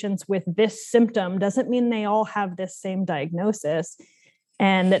of patients with this symptom doesn't mean they all have this same diagnosis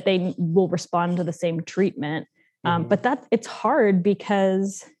and that they will respond to the same treatment. But it's hard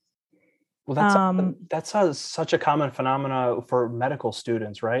because that's such a common phenomena for medical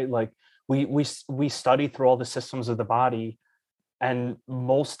students, right? Like we study through all the systems of the body. And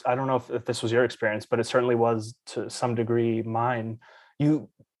I don't know if this was your experience, but it certainly was to some degree mine.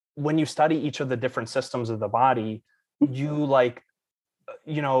 When you study each of the different systems of the body, you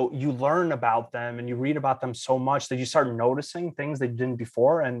learn about them and you read about them so much that you start noticing things that you didn't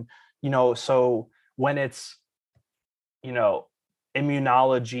before. And, so when it's, immunology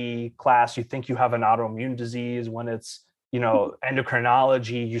class, you think you have an autoimmune disease. When it's,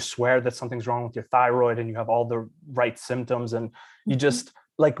 endocrinology, you swear that something's wrong with your thyroid and you have all the right symptoms, and you just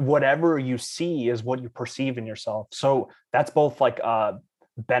like whatever you see is what you perceive in yourself. So that's both like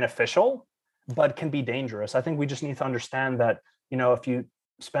beneficial, but can be dangerous. I think we just need to understand that, if you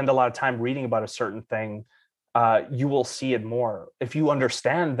spend a lot of time reading about a certain thing, you will see it more. If you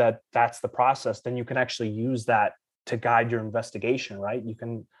understand that that's the process, then you can actually use that to guide your investigation, right? You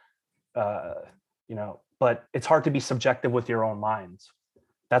can, but it's hard to be subjective with your own minds.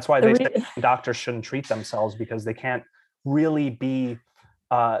 That's why they say doctors shouldn't treat themselves, because they can't really be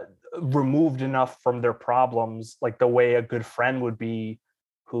removed enough from their problems, like the way a good friend would be,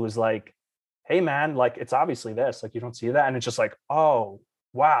 who's like, hey man, like it's obviously this, like you don't see that. And it's just like, oh,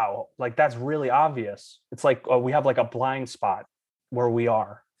 wow, like that's really obvious. It's like we have like a blind spot where we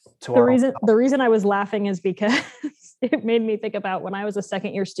are. The reason I was laughing is because it made me think about when I was a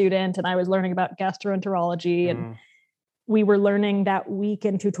second year student and I was learning about gastroenterology, and we were learning that week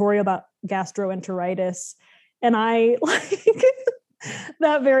in tutorial about gastroenteritis. And I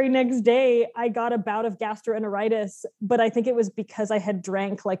that very next day, I got a bout of gastroenteritis, but I think it was because I had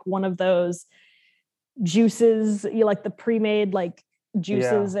drank like one of those juices, like the pre-made like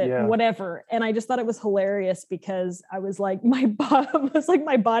juices and whatever. And I just thought it was hilarious because I was like, my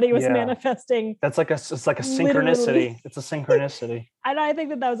body was manifesting. It's like a synchronicity. It's a synchronicity. And I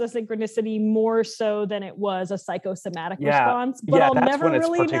think that was a synchronicity more so than it was a psychosomatic response. But I'll never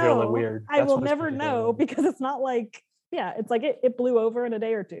really know. Weird. I will never know because it's not like, it's like it blew over in a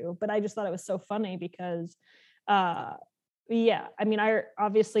day or two. But I just thought it was so funny because, I mean,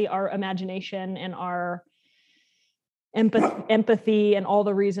 our imagination and our empathy and all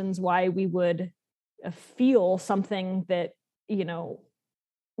the reasons why we would feel something that,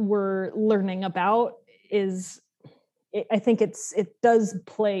 we're learning about I think it does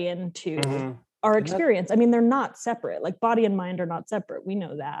play into our experience. I mean, they're not separate, like body and mind are not separate. We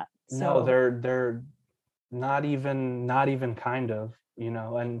know that. So. No, they're not even kind of,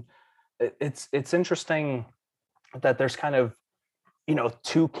 and it's interesting that there's kind of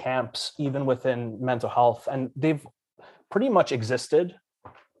two camps even within mental health, and they've pretty much existed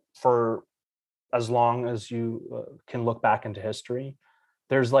for as long as you can look back into history.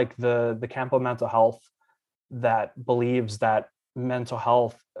 There's like the camp of mental health that believes that mental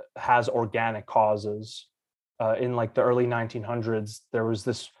health has organic causes. In like the early 1900s, there was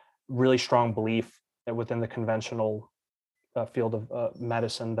this really strong belief that within the conventional field of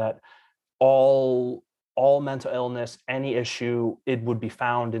medicine that all mental illness, any issue, it would be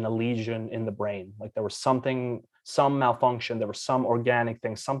found in a lesion in the brain. Like there was some malfunction, there was some organic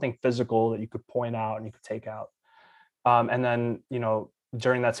thing, something physical that you could point out and you could take out. And then,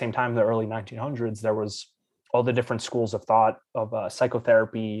 during that same time, the early 1900s, there was all the different schools of thought of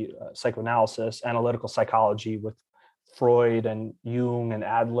psychotherapy, psychoanalysis, analytical psychology with Freud and Jung and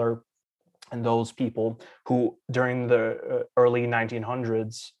Adler, and those people who during the early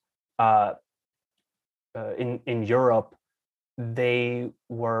 1900s in Europe, they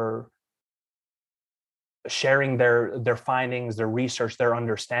were sharing their findings, their research, their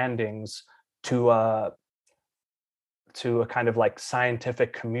understandings to a kind of like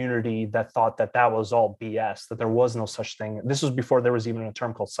scientific community that thought that was all BS, that there was no such thing. This was before there was even a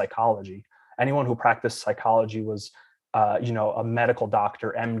term called psychology. Anyone who practiced psychology was, a medical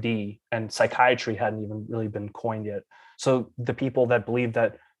doctor, MD, and psychiatry hadn't even really been coined yet. So the people that believed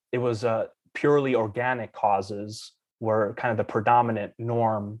that it was purely organic causes were kind of the predominant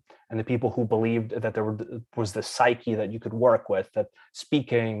norm, and the people who believed that there was the psyche that you could work with, that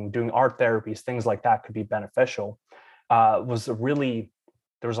speaking, doing art therapies, things like that could be beneficial. There was a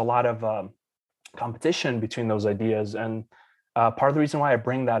lot of competition between those ideas. And part of the reason why I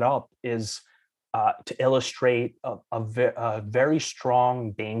bring that up is to illustrate a very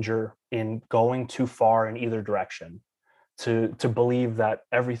strong danger in going too far in either direction, to believe that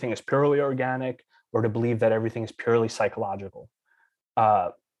everything is purely organic or to believe that everything is purely psychological.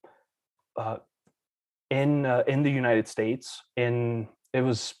 In the United States, it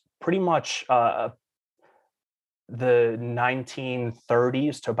was pretty much the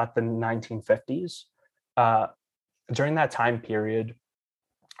 1930s to about the 1950s. During that time period,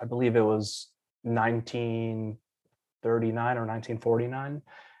 I believe it was 1939 or 1949,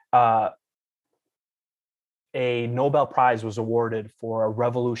 a Nobel Prize was awarded for a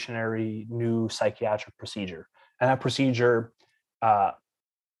revolutionary new psychiatric procedure. And that procedure, at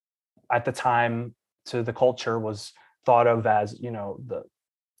the time, to the culture, was thought of as,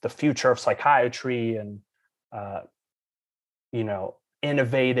 the future of psychiatry and,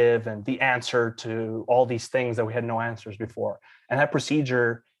 innovative and the answer to all these things that we had no answers before. And that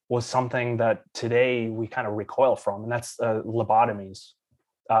procedure was something that today we kind of recoil from, and that's lobotomies,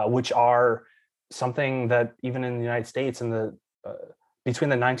 which are something that even in the United States between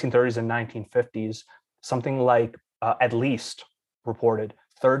the 1930s and 1950s, something like at least reported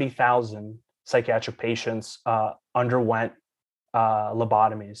 30,000 psychiatric patients underwent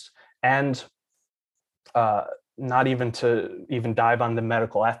lobotomies. And not even to dive on the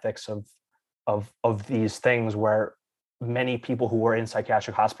medical ethics of these things, where many people who were in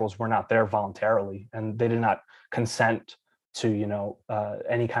psychiatric hospitals were not there voluntarily, and they did not consent to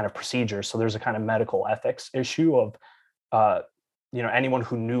any kind of procedure. So there's a kind of medical ethics issue of anyone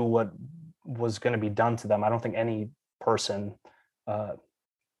who knew what was going to be done to them. I don't think any person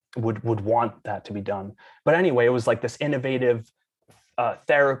would want that to be done. But anyway, it was like this innovative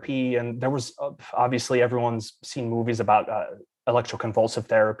therapy, and there was obviously everyone's seen movies about electroconvulsive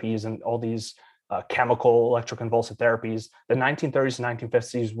therapies and all these chemical electroconvulsive therapies. The 1930s and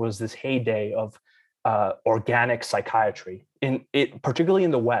 1950s was this heyday of organic psychiatry, particularly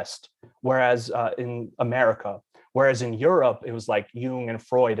in the West, whereas in America, whereas in Europe it was like Jung and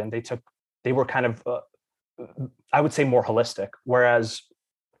Freud, and they were kind of I would say more holistic. Whereas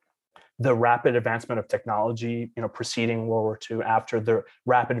the rapid advancement of technology, preceding World War II, after the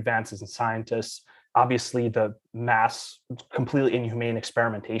rapid advances in scientists, obviously the mass, completely inhumane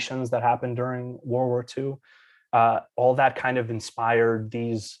experimentations that happened during World War II, all that kind of inspired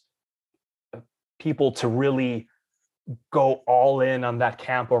these people to really go all in on that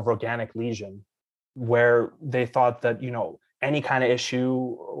camp of organic lesion, where they thought that, any kind of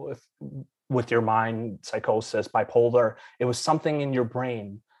issue with your mind, psychosis, bipolar, it was something in your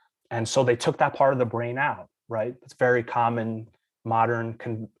brain. And so they took that part of the brain out, right? It's very common, modern,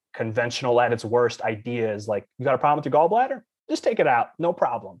 conventional at its worst ideas. Like, you got a problem with your gallbladder? Just take it out, no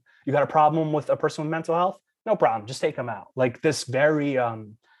problem. You got a problem with a person with mental health? No problem, just take them out. Like this very,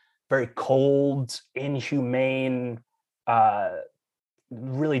 very cold, inhumane,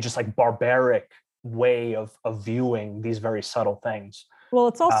 really just like barbaric way of viewing these very subtle things. Well,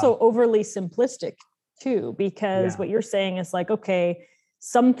 it's also overly simplistic too, because what you're saying is like, okay,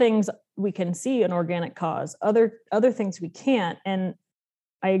 some things we can see an organic cause, other things we can't. And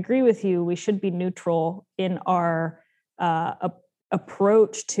I agree with you. We should be neutral in our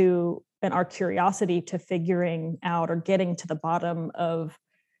approach to and our curiosity to figuring out or getting to the bottom of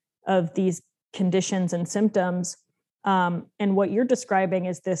these conditions and symptoms. And what you're describing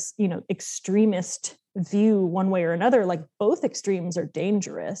is this, extremist view one way or another. Like both extremes are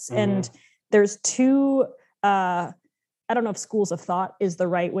dangerous. Mm-hmm. And there's two. I don't know if schools of thought is the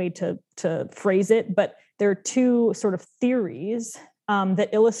right way to phrase it, but there are two sort of theories that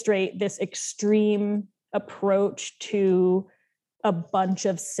illustrate this extreme approach to a bunch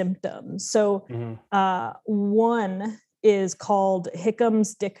of symptoms. So one is called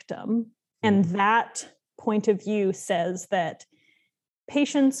Hickham's dictum, and that point of view says that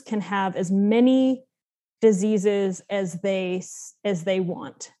patients can have as many diseases as they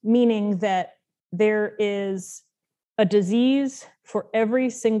want, meaning that there is a disease for every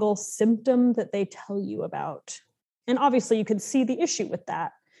single symptom that they tell you about. And obviously you can see the issue with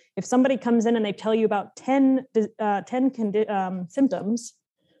that. If somebody comes in and they tell you about 10 symptoms,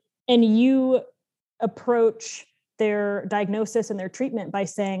 and you approach their diagnosis and their treatment by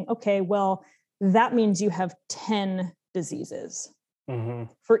saying, okay, well, that means you have 10 diseases. Mm-hmm.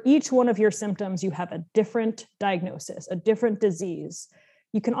 For each one of your symptoms, you have a different diagnosis, a different disease.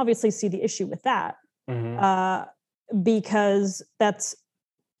 You can obviously see the issue with that. Mm-hmm. Because that's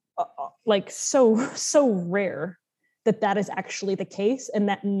like so rare that is actually the case, and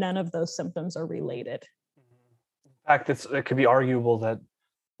that none of those symptoms are related. In fact, it could be arguable that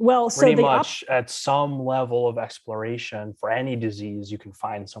at some level of exploration for any disease, you can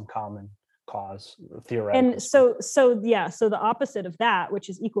find some common cause theoretically. And so the opposite of that, which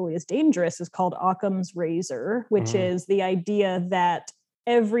is equally as dangerous, is called Occam's razor, which is the idea that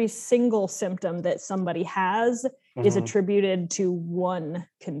every single symptom that somebody has is attributed to one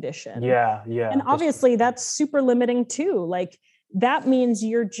condition. Yeah. And obviously that's super limiting too. Like that means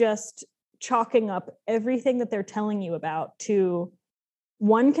you're just chalking up everything that they're telling you about to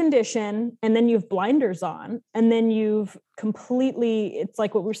one condition, and then you have blinders on, and then you've completely, it's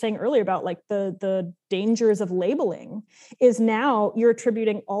like what we were saying earlier about like the dangers of labeling, is now you're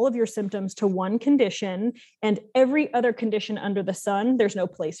attributing all of your symptoms to one condition, and every other condition under the sun, there's no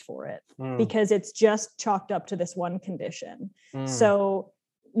place for it because it's just chalked up to this one condition. So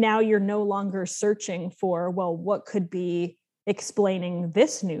now you're no longer searching for, well, what could be explaining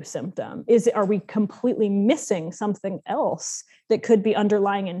this new symptom? Are we completely missing something else that could be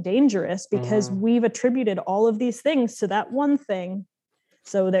underlying and dangerous because we've attributed all of these things to that one thing?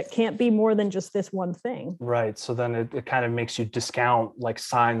 So that can't be more than just this one thing. Right. So then it kind of makes you discount like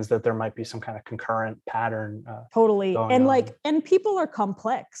signs that there might be some kind of concurrent pattern. Totally. And and people are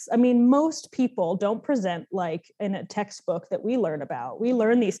complex. I mean, most people don't present like in a textbook that we learn about. We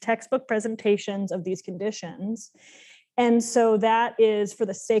learn these textbook presentations of these conditions. And so that is for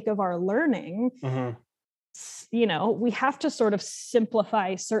the sake of our learning, we have to sort of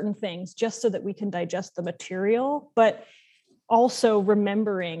simplify certain things just so that we can digest the material, but also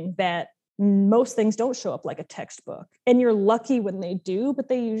remembering that most things don't show up like a textbook, and you're lucky when they do, but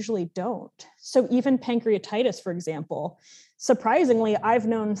they usually don't. So even pancreatitis, for example, surprisingly, I've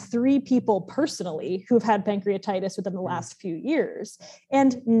known 3 people personally who've had pancreatitis within the last few years,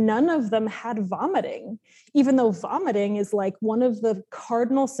 and none of them had vomiting, even though vomiting is like one of the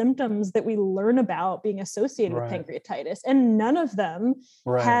cardinal symptoms that we learn about being associated with pancreatitis. And none of them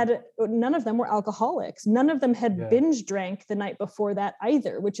were alcoholics. None of them had binge drank the night before that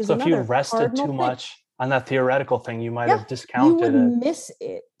either, which is another. So if you rested too much on that theoretical thing, you might have discounted it. You would miss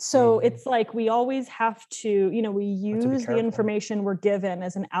it. So it's like we always have to, we use the information we're given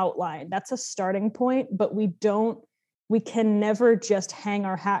as an outline. That's a starting point, but we can never just hang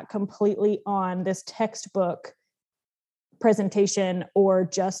our hat completely on this textbook presentation or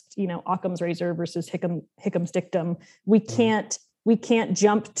just, Occam's razor versus Hickham's dictum. We can't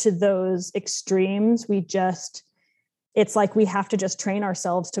jump to those extremes. It's like we have to just train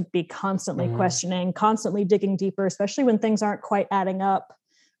ourselves to be constantly questioning, constantly digging deeper, especially when things aren't quite adding up,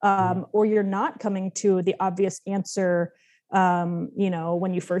 or you're not coming to the obvious answer.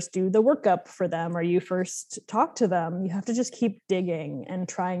 When you first do the workup for them or you first talk to them, you have to just keep digging and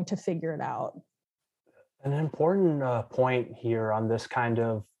trying to figure it out. An important point here on this kind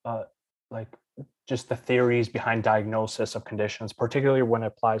of just the theories behind diagnosis of conditions, particularly when it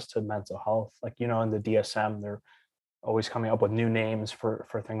applies to mental health, in the DSM, they're always coming up with new names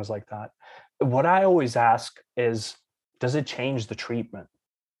for things like that. What I always ask is, does it change the treatment?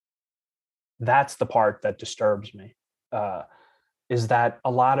 That's the part that disturbs me, is that a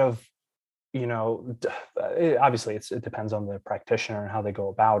lot of obviously it depends on the practitioner and how they go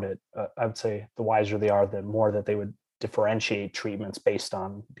about it. I would say the wiser they are, the more that they would differentiate treatments based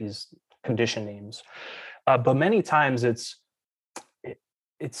on these condition names. But many times it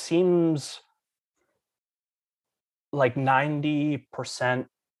seems like 90%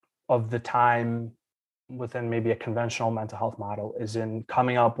 of the time within maybe a conventional mental health model is in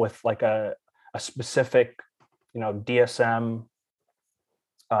coming up with like a specific, DSM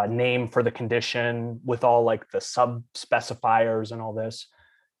name for the condition with all like the sub specifiers and all this.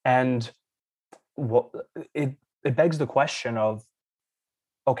 And it begs the question of,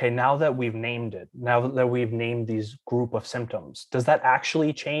 okay, now that we've named it, now that we've named these group of symptoms, does that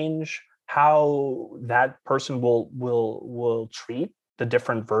actually change how that person will treat the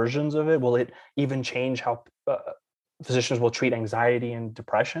different versions of it? Will it even change how physicians will treat anxiety and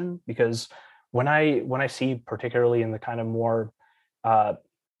depression? Because when I see, particularly in the kind of more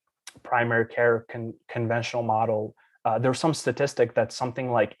primary care conventional model, there's some statistic that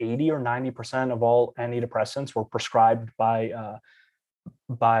something like 80 or 90% of all antidepressants were prescribed by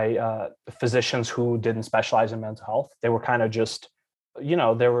physicians who didn't specialize in mental health. They were kind of just, you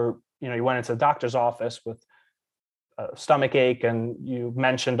went into the doctor's office with a stomach ache, and you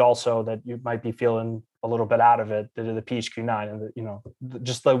mentioned also that you might be feeling a little bit out of it, the PHQ-9, and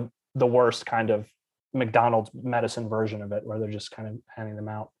just the worst kind of McDonald's medicine version of it, where they're just kind of handing them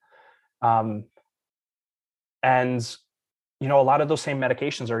out. And a lot of those same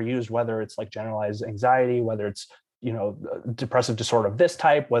medications are used, whether it's like generalized anxiety, whether it's depressive disorder of this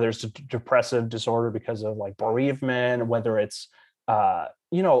type, whether it's a depressive disorder because of like bereavement, whether it's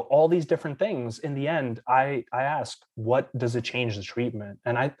all these different things. In the end, I ask, what does it change the treatment?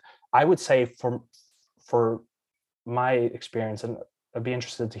 And I would say for my experience, and I'd be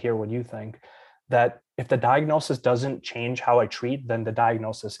interested to hear what you think, that if the diagnosis doesn't change how I treat, then the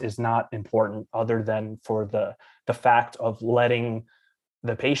diagnosis is not important, other than for the fact of letting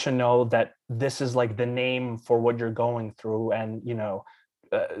the patient know that this is like the name for what you're going through, and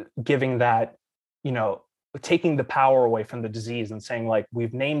giving that, taking the power away from the disease and saying, like,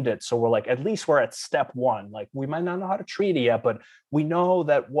 we've named it, so we're like, at least we're at step one. Like, we might not know how to treat it yet, but we know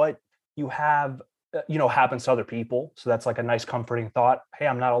that what you have happens to other people. So that's like a nice comforting thought. Hey,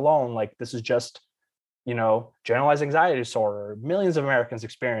 I'm not alone. Like, this is just generalized anxiety disorder. Millions of Americans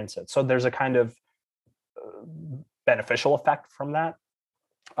experience it. So there's a kind of beneficial effect from that.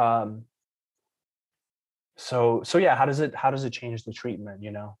 So yeah, how does it change the treatment,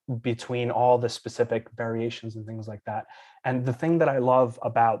 between all the specific variations and things like that? And the thing that I love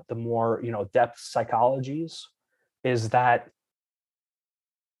about the more, depth psychologies is that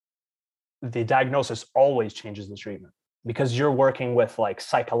the diagnosis always changes the treatment, because you're working with like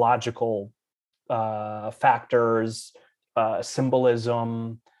psychological factors,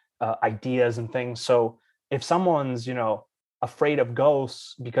 symbolism, ideas and things. So if someone's, afraid of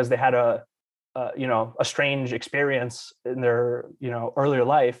ghosts because they had a strange experience in their, earlier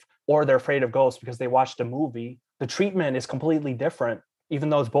life, or they're afraid of ghosts because they watched a movie, the treatment is completely different, even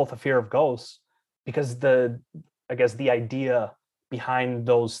though it's both a fear of ghosts, because the idea behind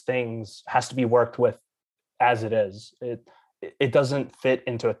those things has to be worked with as it is. It doesn't fit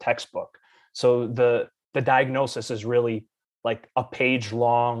into a textbook. So the diagnosis is really like a page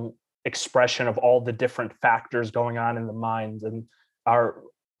long expression of all the different factors going on in the mind. And our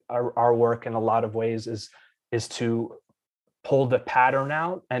work in a lot of ways is to pull the pattern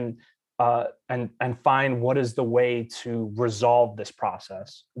out and find what is the way to resolve this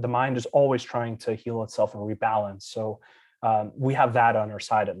process. The mind is always trying to heal itself and rebalance. So we have that on our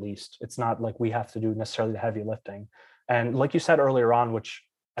side, at least. It's not like we have to do necessarily the heavy lifting. And like you said earlier on, which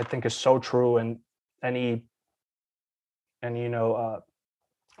I think is so true, and any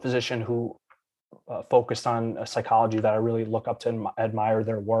physician who focused on psychology that I really look up to and admire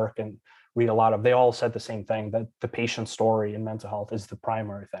their work and read a lot of, they all said the same thing, that the patient story in mental health is the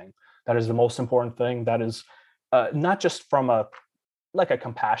primary thing. That is the most important thing. That is not just from a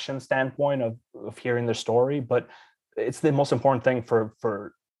compassion standpoint of hearing their story, but it's the most important thing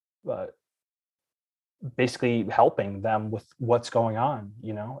for basically helping them with what's going on,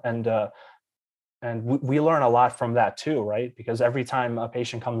 and we learn a lot from that too, right? Because every time a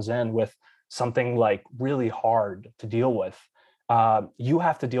patient comes in with something like really hard to deal with, you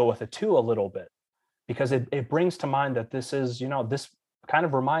have to deal with it too a little bit, because it brings to mind that this is, this kind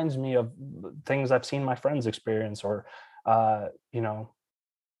of reminds me of things I've seen my friends experience, or, so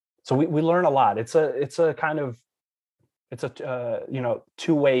we learn a lot. It's a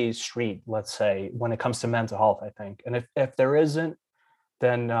two-way street, let's say, when it comes to mental health, I think. And if there isn't,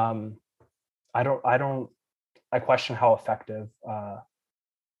 then I question how effective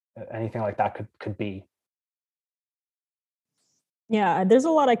anything like that could be. Yeah, there's a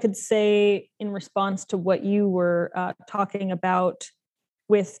lot I could say in response to what you were talking about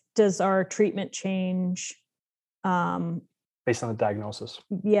with, does our treatment change? Based on the diagnosis.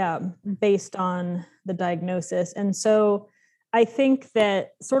 Yeah, based on the diagnosis. And so I think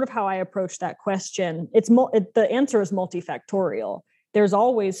that sort of how I approach that question, the answer is multifactorial. There's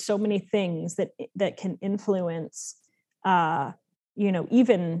always so many things that can influence,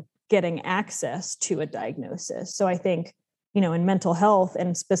 even getting access to a diagnosis. So I think, in mental health,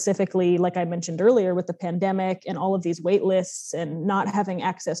 and specifically, like I mentioned earlier, with the pandemic and all of these wait lists and not having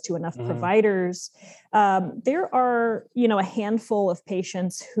access to enough providers, there are, a handful of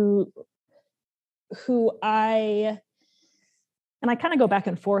patients who I kind of go back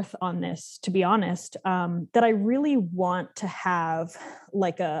and forth on this, to be honest, that I really want to have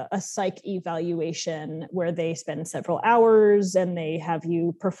like a psych evaluation where they spend several hours and they have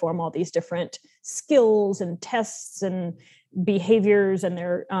you perform all these different skills and tests and behaviors, and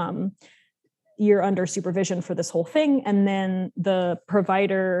you're under supervision for this whole thing. And then the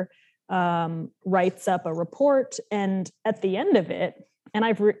provider writes up a report. And at the end of it, and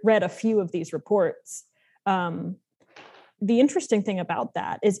I've read a few of these reports, the interesting thing about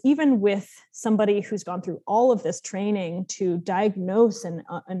that is, even with somebody who's gone through all of this training to diagnose and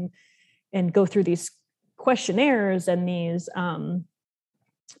go through these questionnaires and these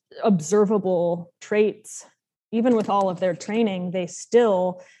observable traits, even with all of their training, they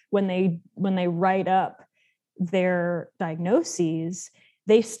still, when they write up their diagnoses,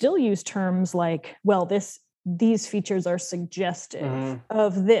 they still use terms like, well, these features are suggestive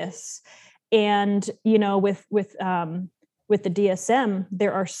of this. And, with the DSM,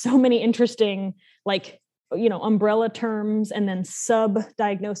 there are so many interesting, umbrella terms and then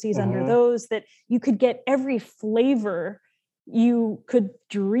sub-diagnoses under those, that you could get every flavor you could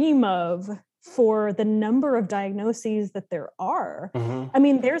dream of for the number of diagnoses that there are. I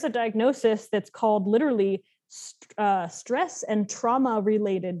mean, there's a diagnosis that's called literally stress and trauma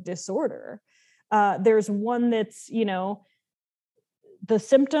related disorder. There's one that's, the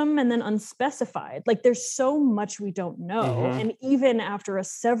symptom and then unspecified. Like, there's so much we don't know. And even after a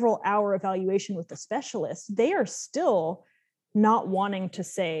several hour evaluation with the specialist, they are still not wanting to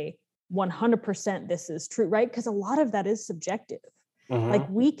say 100% this is true, right? Because a lot of that is subjective. Like,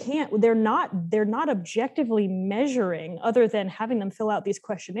 they're not objectively measuring, other than having them fill out these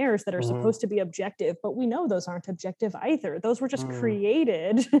questionnaires that are supposed to be objective, but we know those aren't objective either. Those were just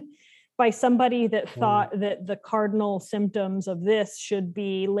created by somebody that thought that the cardinal symptoms of this should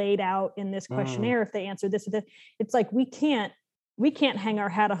be laid out in this questionnaire if they answer this or that. It's like, we can't hang our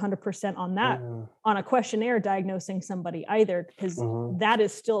hat 100% on that on a questionnaire diagnosing somebody either, because that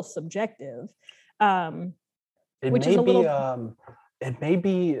is still subjective. It may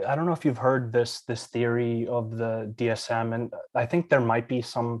be, I don't know if you've heard this theory of the DSM, and I think there might be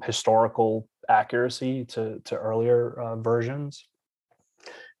some historical accuracy to earlier versions,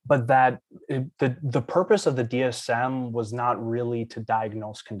 but that the purpose of the DSM was not really to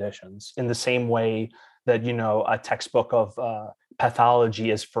diagnose conditions in the same way that, a textbook of pathology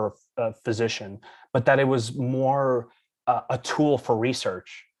is for a physician, but that it was more a tool for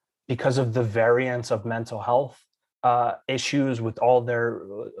research, because of the variance of mental health issues with all their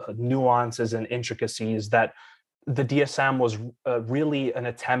nuances and intricacies, that the DSM was really an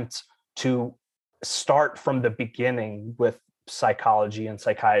attempt to start from the beginning with psychology and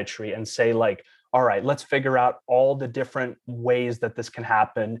psychiatry and say, like, all right, let's figure out all the different ways that this can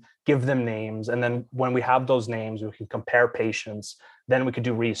happen, give them names. And then when we have those names, we can compare patients, then we could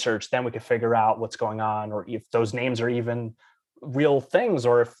do research, then we could figure out what's going on, or if those names are even real things,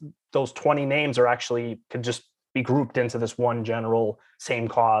 or if those 20 names are actually could just be grouped into this one general same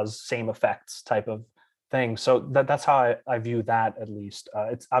cause, same effects type of thing. So that's how I view that, at least.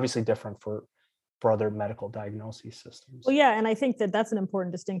 It's obviously different for other medical diagnosis systems. Well, yeah, and I think that that's an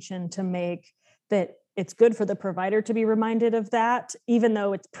important distinction to make, that it's good for the provider to be reminded of that, even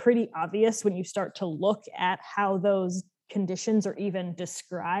though it's pretty obvious when you start to look at how those conditions are even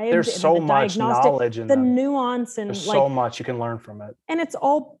described. There's so much knowledge in the them. Nuance, and there's so much you can learn from it. And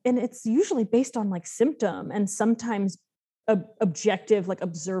it's usually based on like symptom and sometimes objective, like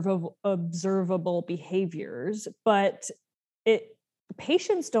observable behaviors, but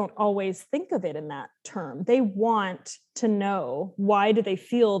patients don't always think of it in that term. They want to know, why do they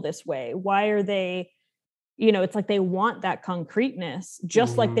feel this way? Why are they, it's like they want that concreteness,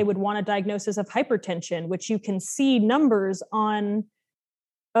 just like they would want a diagnosis of hypertension, which you can see numbers on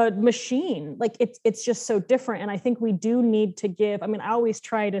a machine. Like it's just so different. And I think we do need to I always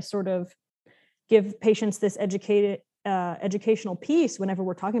try to sort of give patients this educational piece whenever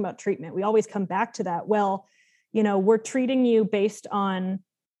we're talking about treatment. We always come back to that. Well, we're treating you based on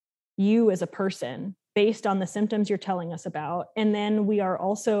you as a person, based on the symptoms you're telling us about. And then we are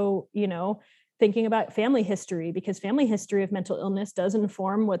also, thinking about family history, because family history of mental illness does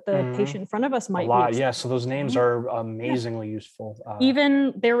inform what the patient in front of us might be. Yeah. So those names are amazingly useful.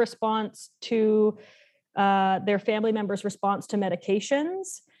 Even their response to their family members' response to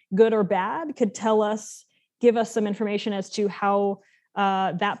medications, good or bad, could give us some information as to how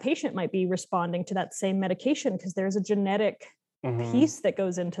that patient might be responding to that same medication, because there's a genetic piece that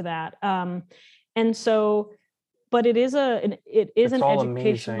goes into that. And so, but it is an educational,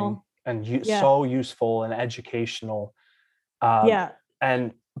 amazing and so useful and educational. But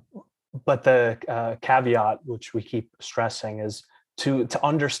the caveat, which we keep stressing, is to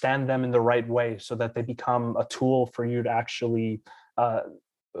understand them in the right way, so that they become a tool for you to actually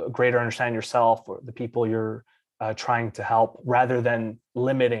greater understand yourself or the people you're trying to help, rather than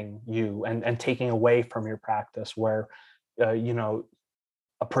limiting you and taking away from your practice, where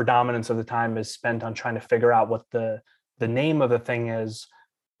a predominance of the time is spent on trying to figure out what the name of the thing is,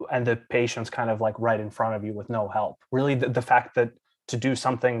 and the patient's kind of like right in front of you with no help. Really, the fact that to do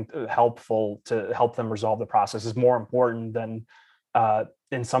something helpful to help them resolve the process is more important than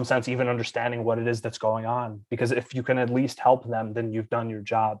in some sense even understanding what it is that's going on. Because if you can at least help them, then you've done your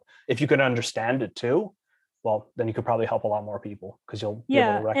job. If you can understand it too, well, then you could probably help a lot more people, because you'll be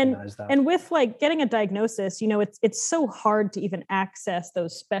able to recognize that. And with getting a diagnosis, it's so hard to even access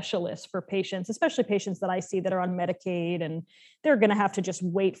those specialists for patients, especially patients that I see that are on Medicaid, and they're going to have to just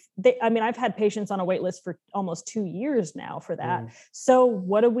wait. I've had patients on a wait list for almost 2 years now for that. So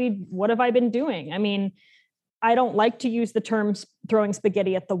what have I been doing? I don't like to use the term throwing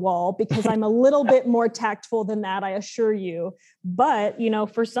spaghetti at the wall, because I'm a little bit more tactful than that, I assure you. But,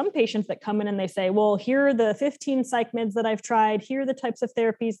 for some patients that come in and they say, well, here are the 15 psych meds that I've tried. Here are the types of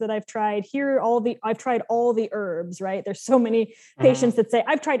therapies that I've tried. I've tried all the herbs, right? There's so many patients that say,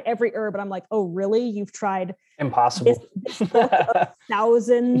 I've tried every herb. And I'm like, oh, really? You've tried impossible this book of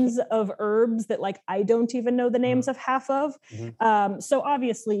thousands of herbs that I don't even know the names of half of. So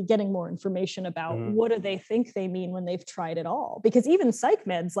obviously getting more information about what do they think they mean when they've tried it all, because even psych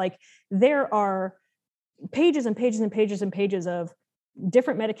meds, there are pages and pages and pages and pages of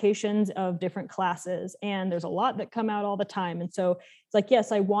different medications of different classes, and there's a lot that come out all the time. And so it's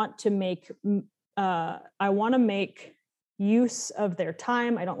yes, I want to make use of their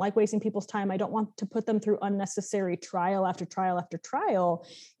time. I don't like wasting people's time. I don't want to put them through unnecessary trial after trial after trial,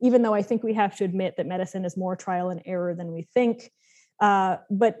 even though I think we have to admit that medicine is more trial and error than we think.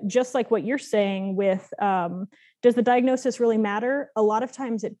 But just like what you're saying with, does the diagnosis really matter? A lot of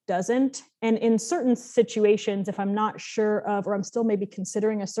times it doesn't. And in certain situations, if I'm not sure of, or I'm still maybe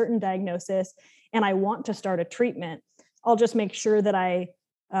considering a certain diagnosis and I want to start a treatment, I'll just make sure that I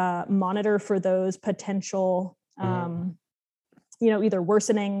monitor for those potential either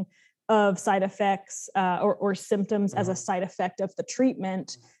worsening of side effects or symptoms as a side effect of the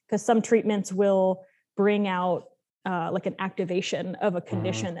treatment, because some treatments will bring out an activation of a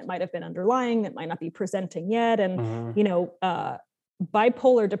condition that might have been underlying, that might not be presenting yet. And,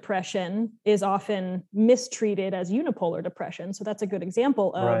 bipolar depression is often mistreated as unipolar depression. So that's a good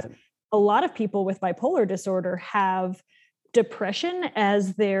example of a lot of people with bipolar disorder have depression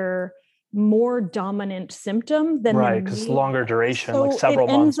as their more dominant symptom than because longer duration, so several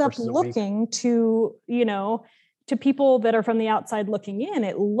months. It ends up looking to people that are from the outside looking in,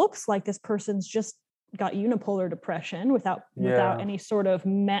 it looks like this person's just got unipolar depression without any sort of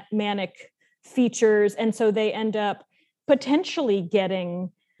manic features. And so they end up potentially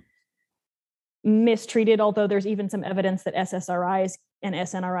getting mistreated, although there's even some evidence that SSRIs and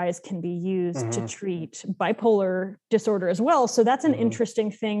SNRIs can be used to treat bipolar disorder as well. So that's an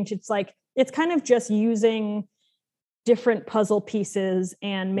interesting thing. It's kind of just using different puzzle pieces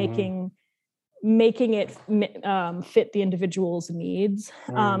and making it fit the individual's needs.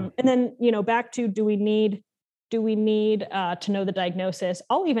 And then, back to, do we need to know the diagnosis?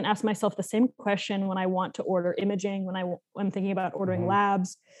 I'll even ask myself the same question when I want to order imaging, when I'm thinking about ordering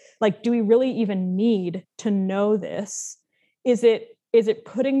labs. Do we really even need to know this? Is it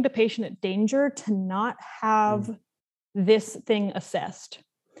putting the patient at danger to not have this thing assessed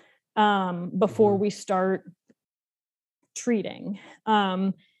before we start treating?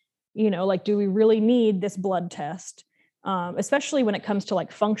 Do we really need this blood test? Especially when it comes to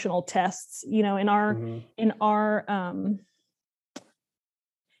functional tests, in our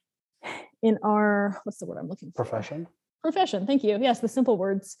what's the word I'm looking for? Profession. Thank you. Yes. The simple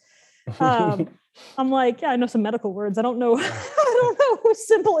words. Um, I'm like, yeah, I know some medical words. I don't know. I don't know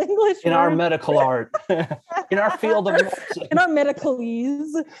simple English in words. our medical art, in our field of medicine. In our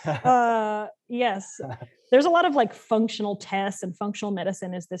medicalese. Yes. There's a lot of like functional tests, and functional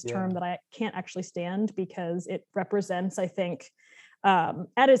medicine is this term that I can't actually stand because it represents, I think, at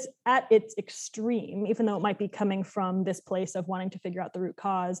its extreme, even though it might be coming from this place of wanting to figure out the root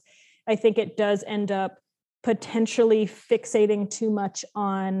cause, I think it does end up potentially fixating too much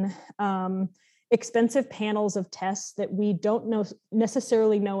on expensive panels of tests that we don't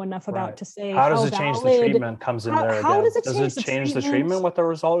necessarily know enough about to say how does it change the treatment comes in there how again. does it change the treatment what the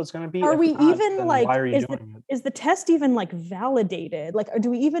result is going to be? Are if we not, even then like why are you doing it? Is the test even like validated? Like,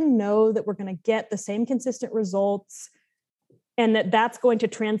 do we even know that we're going to get the same consistent results and that's going to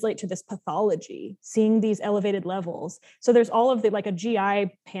translate to this pathology, seeing these elevated levels? So there's all of the, like a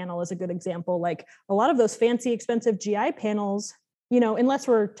GI panel is a good example. Like a lot of those fancy, expensive GI panels, you know, unless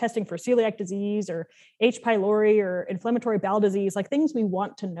we're testing for celiac disease or H. pylori or inflammatory bowel disease, like things we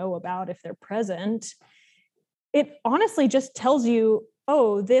want to know about if they're present, it honestly just tells you,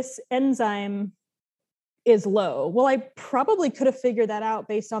 oh, this enzyme is low. Well, I probably could have figured that out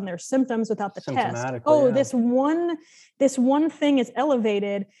based on their symptoms without the test. Oh, this one thing is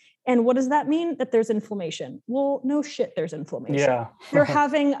elevated. And what does that mean? That there's inflammation. Well, no shit, there's inflammation. Yeah. They're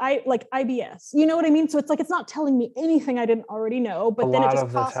having IBS. You know what I mean? So it's like, it's not telling me anything I didn't already know, but then it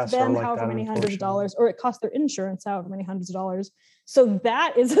just costs them however many hundreds of dollars, or it costs their insurance however many hundreds of dollars. So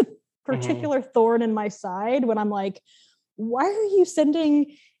that is a particular thorn in my side when I'm like, why are you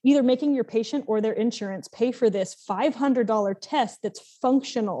either making your patient or their insurance pay for this $500 test that's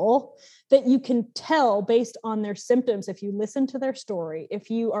functional, that you can tell based on their symptoms? If you listen to their story, if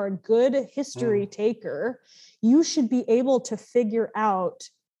you are a good history taker, you should be able to figure out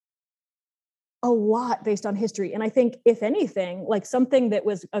a lot based on history. And I think, if anything, like something that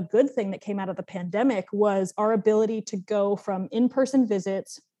was a good thing that came out of the pandemic was our ability to go from in-person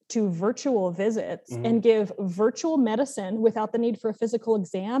visits to virtual visits and give virtual medicine without the need for a physical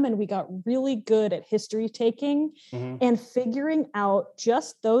exam. And we got really good at history taking and figuring out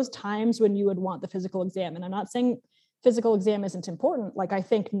just those times when you would want the physical exam. And I'm not saying physical exam isn't important. Like, I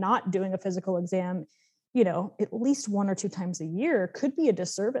think not doing a physical exam, you know, at least 1 or 2 times a year could be a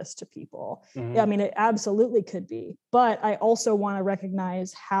disservice to people. I mean, it absolutely could be. But I also want to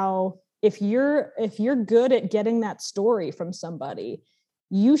recognize how, if you're good at getting that story from somebody,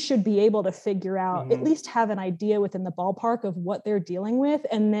 you should be able to figure out, at least have an idea within the ballpark of what they're dealing with.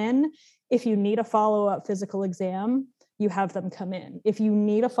 And then if you need a follow-up physical exam, you have them come in. If you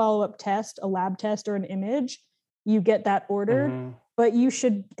need a follow-up test, a lab test or an image, you get that ordered. But you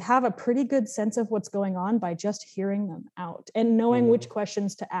should have a pretty good sense of what's going on by just hearing them out and knowing which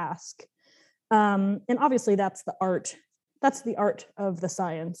questions to ask. And obviously that's the art. That's the art of the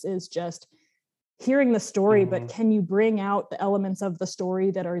science, is just hearing the story, but can you bring out the elements of the story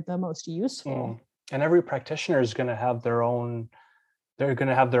that are the most useful? And every practitioner is going to have their own, they're going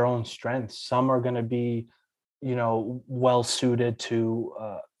to have their own strengths. Some are going to be, you know, well suited to,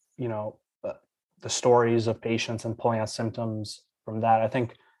 the stories of patients and pulling out symptoms from that. I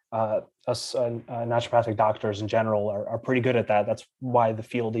think us naturopathic doctors in general are pretty good at that. That's why the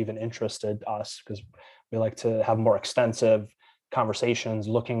field even interested us, because we like to have more extensive conversations,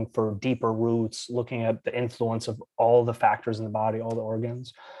 looking for deeper roots, looking at the influence of all the factors in the body, all the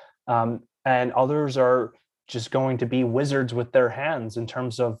organs. And others are just going to be wizards with their hands in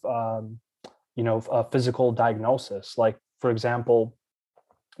terms of, physical diagnosis. Like, for example,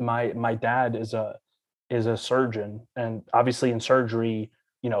 my dad is a surgeon, and obviously in surgery,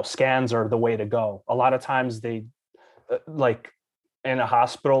 you know, scans are the way to go. A lot of times they, like in a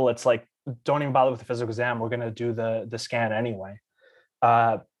hospital, it's like, don't even bother with the physical exam. We're going to do the scan anyway.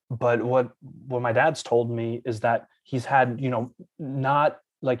 But what my dad's told me is that he's had,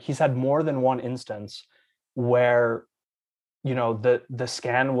 he's had more than one instance where, you know, the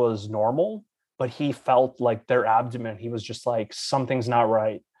scan was normal, but he felt like their abdomen, he was just like, something's not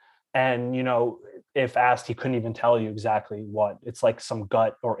right. And, you know, if asked, he couldn't even tell you exactly what. It's like some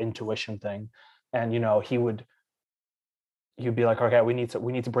gut or intuition thing. And, you know, he'd be like, okay, we need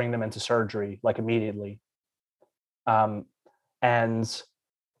to bring them into surgery, like, immediately. And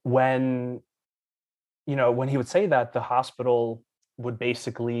when he would say that, the hospital would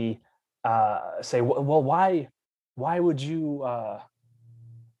basically say, well, why would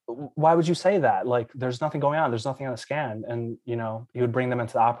you say that? Like, there's nothing going on. There's nothing on the scan. And, you know, he would bring them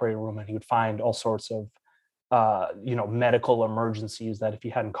into the operating room and he would find all sorts of, medical emergencies that if he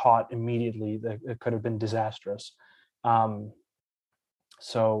hadn't caught immediately, it could have been disastrous.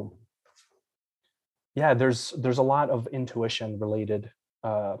 So yeah, there's a lot of intuition related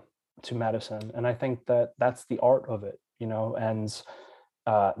to medicine. And I think that that's the art of it, and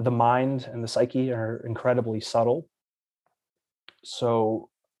the mind and the psyche are incredibly subtle. So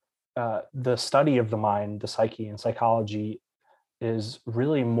the study of the mind, the psyche, and psychology is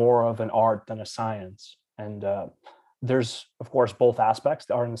really more of an art than a science. And there's, of course, both aspects,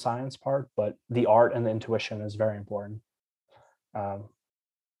 the art and the science part, but the art and the intuition is very important. Um,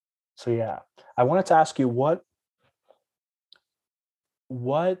 so yeah, I wanted to ask you what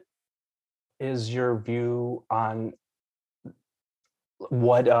is your view on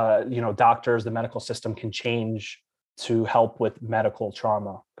what doctors, the medical system can change to help with medical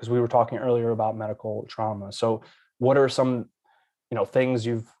trauma? Because we were talking earlier about medical trauma. So what are some things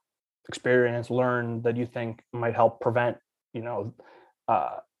you've experienced, learned, that you think might help prevent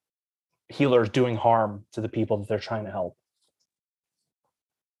uh, healers doing harm to the people that they're trying to help?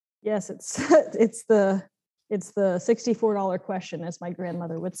 Yes, it's the $64 question, as my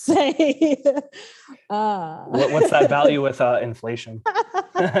grandmother would say. What's that value with inflation?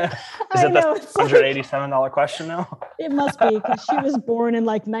 Is it the $187 question now? It must be, because she was born in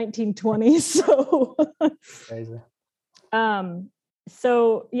like 1920. So crazy.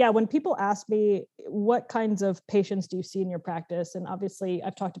 So yeah, when people ask me what kinds of patients do you see in your practice, and obviously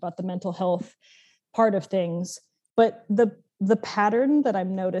I've talked about the mental health part of things, but the pattern that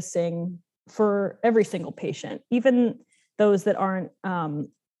I'm noticing for every single patient, even those that aren't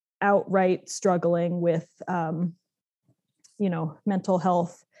outright struggling with mental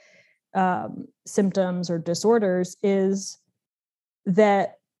health symptoms or disorders, is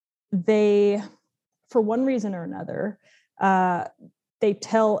that they, for one reason or another, they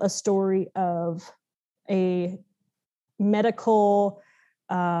tell a story of a medical,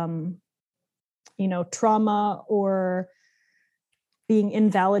 trauma, or being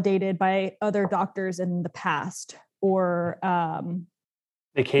invalidated by other doctors in the past, or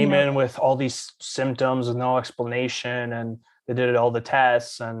they came in with all these symptoms with no explanation, and they did all the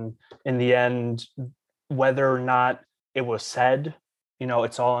tests, and in the end, whether or not it was said,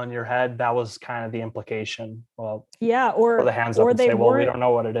 it's all in your head, that was kind of the implication. Well, yeah, or the hands up and say, well, we don't know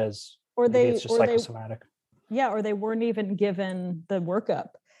what it is. Or it's just psychosomatic. Or they weren't even given the workup,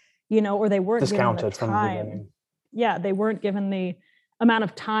 or they weren't discounted given the from the beginning. Yeah, they weren't given the amount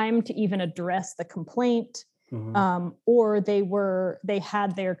of time to even address the complaint. Mm-hmm. Or they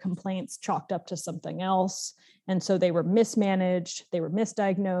had their complaints chalked up to something else. And so they were mismanaged, they were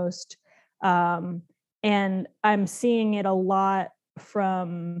misdiagnosed. And I'm seeing it a lot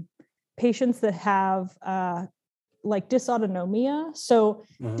from patients that have like dysautonomia. So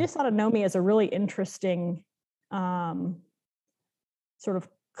dysautonomia is a really interesting sort of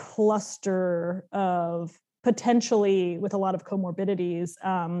cluster of, potentially with a lot of comorbidities,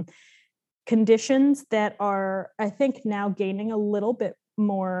 conditions that are, I think, now gaining a little bit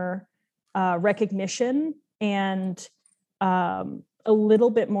more recognition and a little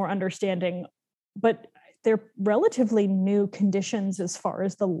bit more understanding, but they're relatively new conditions as far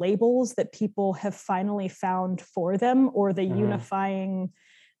as the labels that people have finally found for them, or the unifying,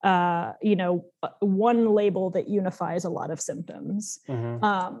 one label that unifies a lot of symptoms.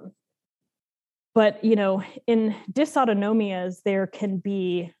 But, in dysautonomias, there can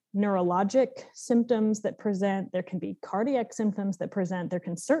be neurologic symptoms that present, there can be cardiac symptoms that present, there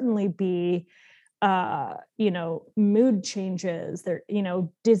can certainly be, mood changes, there,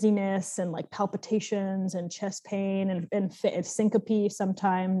 dizziness and like palpitations and chest pain and syncope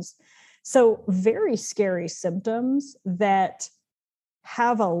sometimes. So very scary symptoms that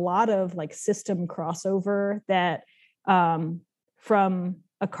have a lot of like system crossover that, from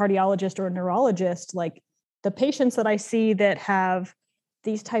a cardiologist or a neurologist, like the patients that I see that have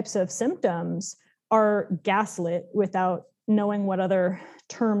these types of symptoms are gaslit without knowing what other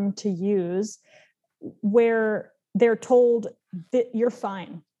term to use, where they're told that you're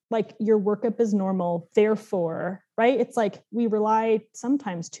fine, like your workup is normal, therefore, right? It's like we rely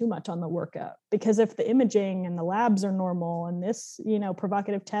sometimes too much on the workup, because if the imaging and the labs are normal and this,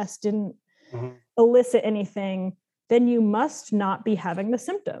 provocative test didn't elicit anything, then you must not be having the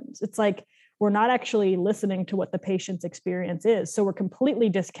symptoms. It's like we're not actually listening to what the patient's experience is. So we're completely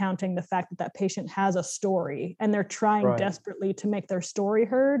discounting the fact that that patient has a story, and they're trying desperately to make their story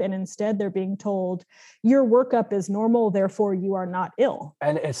heard. And instead they're being told your workup is normal, therefore you are not ill.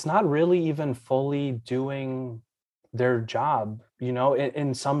 And it's not really even fully doing their job,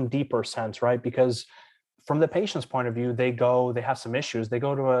 in some deeper sense, right? Because from the patient's point of view, they have some issues. They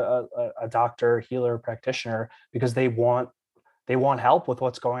go to a doctor, healer, practitioner, because they want help with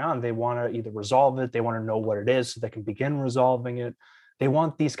what's going on. They want to either resolve it, they want to know what it is so they can begin resolving it. they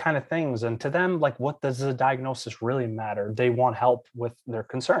want these kind of things. And to them, like, what does the diagnosis really matter? They want help with their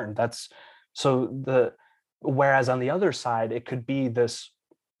concern. Whereas on the other side, it could be this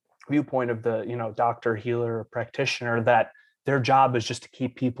viewpoint of the, doctor, healer, practitioner, that their job is just to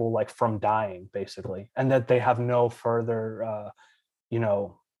keep people like from dying, basically, and that they have no further,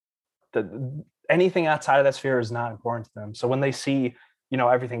 anything outside of that sphere is not important to them. So when they see,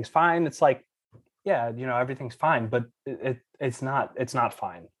 everything's fine, it's like, yeah, everything's fine, but it's not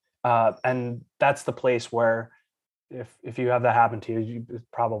fine. And that's the place where if you have that happen to you, you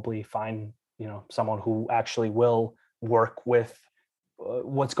probably find, someone who actually will work with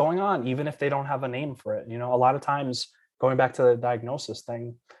what's going on, even if they don't have a name for it. A lot of times, going back to the diagnosis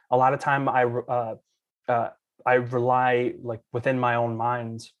thing, a lot of time I rely, like, within my own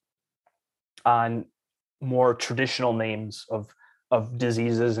mind, on more traditional names of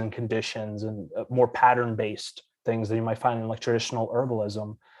diseases and conditions, and more pattern-based things that you might find in like traditional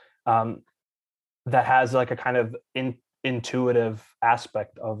herbalism, that has like a kind of intuitive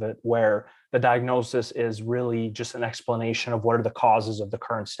aspect of it, where the diagnosis is really just an explanation of what are the causes of the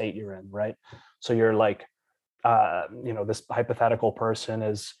current state you're in, right? So you're like, this hypothetical person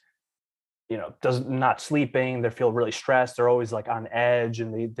is, does not sleeping, they feel really stressed, they're always like on edge,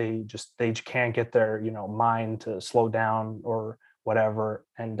 and they can't get their, mind to slow down or whatever.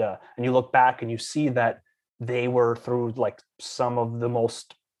 And you look back and you see that they were through like some of the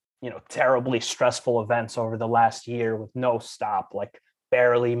most, terribly stressful events over the last year, with no stop, like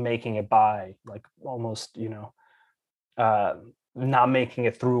barely making it by, like almost, not making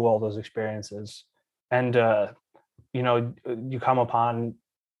it through all those experiences. And you come upon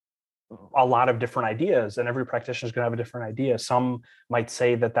a lot of different ideas, and every practitioner is going to have a different idea. Some might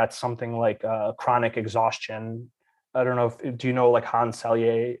say that that's something like chronic exhaustion. I don't know do you know like Hans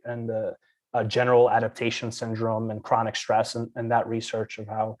Selye and the general adaptation syndrome and chronic stress, and that research of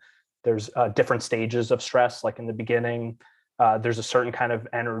how there's different stages of stress. Like in the beginning, there's a certain kind of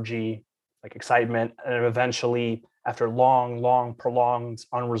energy, like excitement, and eventually, after long, prolonged,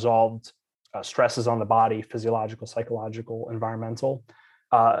 unresolved stresses on the body, physiological, psychological, environmental,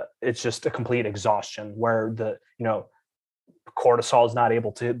 it's just a complete exhaustion, where the cortisol is not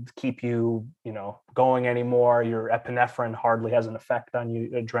able to keep you going anymore. Your epinephrine hardly has an effect on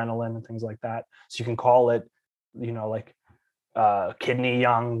you, adrenaline and things like that. So you can call it like kidney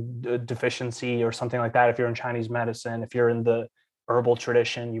yang deficiency or something like that if you're in Chinese medicine. If you're in the herbal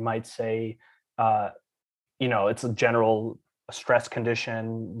tradition, you might say it's a general stress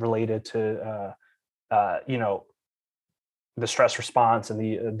condition related to the stress response and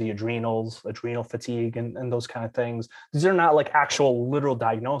the adrenal fatigue, and those kind of things. These are not like actual literal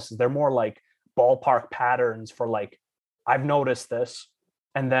diagnoses. They're more like ballpark patterns for like, I've noticed this.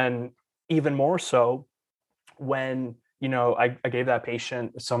 And then even more so when, I gave that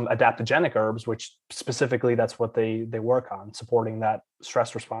patient some adaptogenic herbs, which specifically that's what they work on, supporting that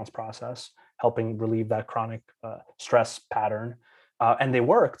stress response process, helping relieve that chronic stress pattern. And they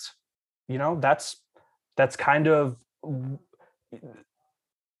worked. That's kind of,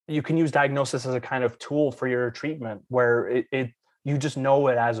 you can use diagnosis as a kind of tool for your treatment, where you just know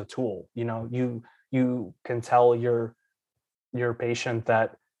it as a tool. You can tell your patient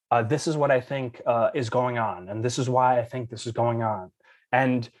that this is what I think is going on, and this is why I think this is going on,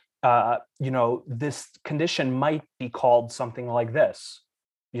 and this condition might be called something like this.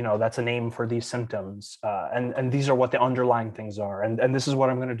 That's a name for these symptoms, and these are what the underlying things are, and this is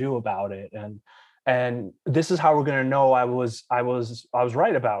what I'm going to do about it, and this is how we're going to know I was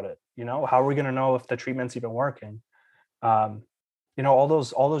right about it. How are we going to know if the treatment's even working? All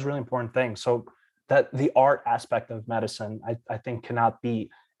those really important things. So that the art aspect of medicine, I think, cannot be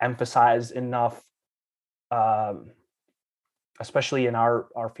emphasized enough, especially in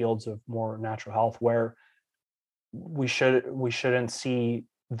our fields of more natural health, where we shouldn't see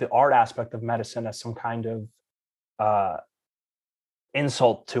the art aspect of medicine as some kind of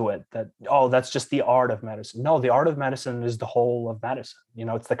insult to it, that, oh, that's just the art of medicine. No, the art of medicine is the whole of medicine.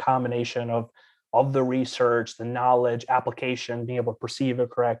 It's the combination of the research, the knowledge, application, being able to perceive it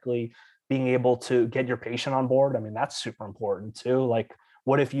correctly, being able to get your patient on board. I mean, that's super important too. Like,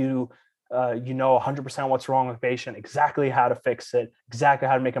 what if you 100% what's wrong with the patient, exactly how to fix it, exactly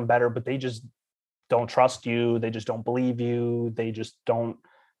how to make them better, but they just don't trust you, they just don't believe you, they just don't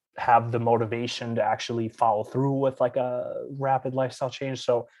have the motivation to actually follow through with like a rapid lifestyle change.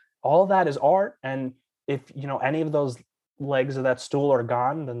 So all of that is art. And if any of those legs of that stool are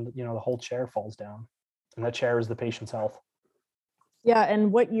gone, then the whole chair falls down, and that chair is the patient's health. Yeah,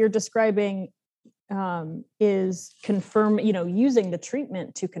 and what you're describing is using the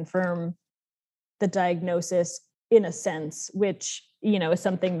treatment to confirm the diagnosis in a sense, which, is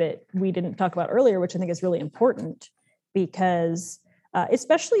something that we didn't talk about earlier, which I think is really important, because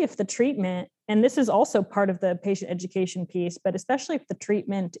especially if the treatment, and this is also part of the patient education piece, but especially if the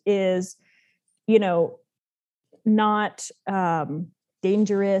treatment is, not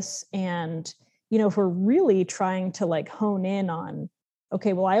dangerous, and, if we're really trying to like hone in on,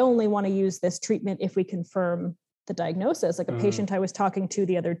 okay, well, I only want to use this treatment if we confirm the diagnosis. Like a patient I was talking to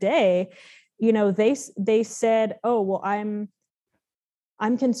the other day, they said, oh, well, I'm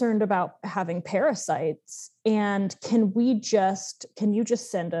concerned about having parasites, and can you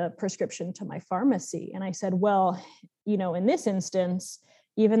just send a prescription to my pharmacy? And I said, well, in this instance,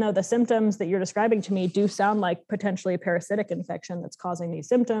 even though the symptoms that you're describing to me do sound like potentially a parasitic infection that's causing these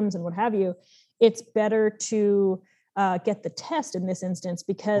symptoms and what have you, it's better to get the test in this instance,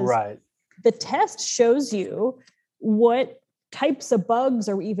 because the test shows you what types of bugs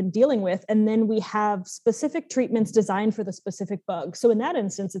are we even dealing with, and then we have specific treatments designed for the specific bugs. So in that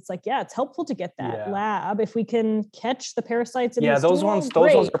instance, it's like, it's helpful to get that lab if we can catch the parasites in the those stool,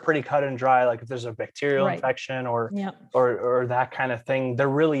 ones are pretty cut and dry. Like if there's a bacterial infection or that kind of thing, there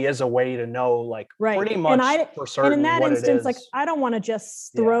really is a way to know, like pretty much for certain. And in that what instance, it is. like I don't want to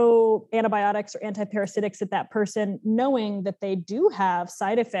just throw antibiotics or antiparasitics at that person, knowing that they do have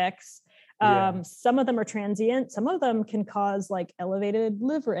side effects. Some of them are transient. Some of them can cause like elevated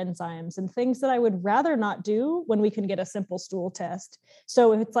liver enzymes and things that I would rather not do when we can get a simple stool test.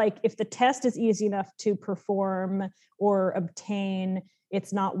 So if the test is easy enough to perform or obtain,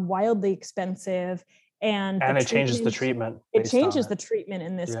 it's not wildly expensive, and it changes the treatment. It changes the treatment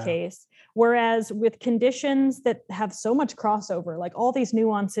in this case. Whereas with conditions that have so much crossover, like all these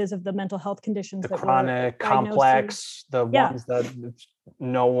nuances of the mental health conditions, the that chronic, complex, the ones that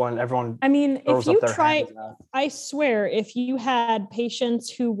everyone. I mean, if you try, I swear, if you had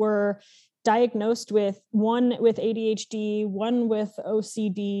patients who were diagnosed with one with ADHD, one with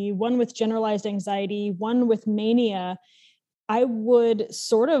OCD, one with generalized anxiety, one with mania, I would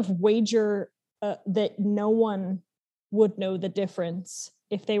sort of wager that no one would know the difference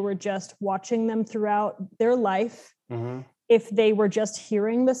if they were just watching them throughout their life. If they were just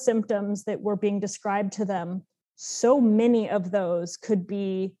hearing the symptoms that were being described to them, so many of those could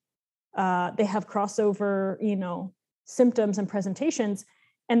be, they have crossover, symptoms and presentations.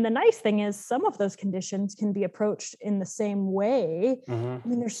 And the nice thing is some of those conditions can be approached in the same way. I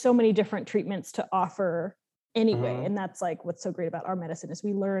mean, there's so many different treatments to offer anyway. And that's like what's so great about our medicine is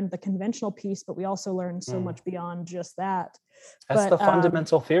we learn the conventional piece, but we also learn so much beyond just that. That's the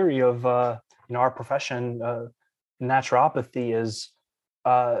fundamental theory of our profession. Naturopathy is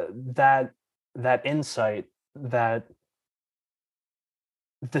that insight that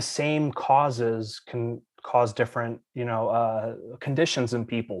the same causes can cause different conditions in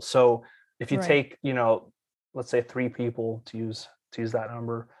people. So if you take let's say 3 people, to use that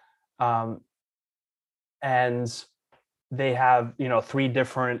number, and they have 3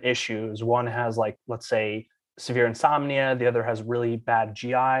 different issues. One has, like, let's say severe insomnia, the other has really bad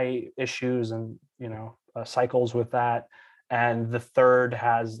GI issues and cycles with that, and the third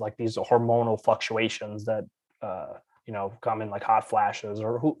has like these hormonal fluctuations that come in like hot flashes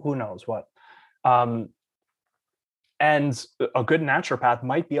or who knows what. And a good naturopath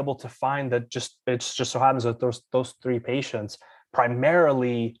might be able to find that it's just so happens that those 3 patients,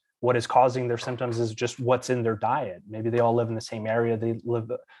 primarily what is causing their symptoms is just what's in their diet. Maybe they all live in the same area.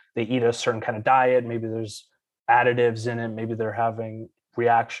 They eat a certain kind of diet. Maybe there's additives in it. Maybe they're having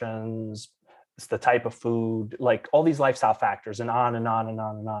reactions. It's the type of food, like all these lifestyle factors, and on and on and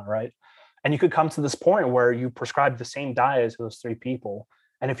on and on, right? And you could come to this point where you prescribe the same diet to those 3 people.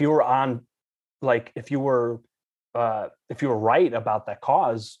 And if you were right about that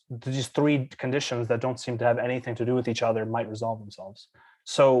cause, these 3 conditions that don't seem to have anything to do with each other might resolve themselves.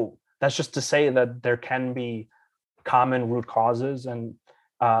 So that's just to say that there can be common root causes. And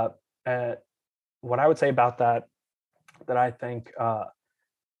what I would say about that I think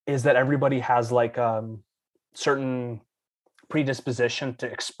is that everybody has like certain predisposition to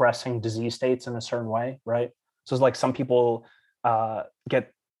expressing disease states in a certain way, right? So it's like some people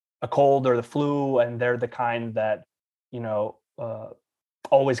get a cold or the flu, and they're the kind that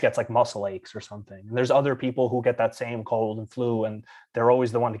always gets like muscle aches or something. And there's other people who get that same cold and flu, and they're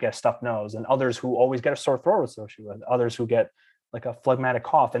always the one to get a stuffed nose, and others who always get a sore throat associated with it, others who get like a phlegmatic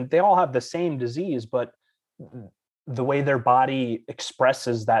cough, and they all have the same disease, but the way their body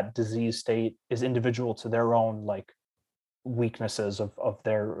expresses that disease state is individual to their own like weaknesses of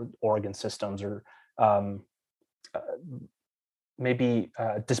their organ systems, or maybe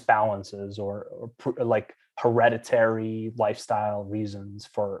disbalances or like hereditary lifestyle reasons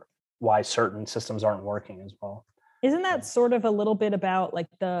for why certain systems aren't working as well. Isn't that sort of a little bit about like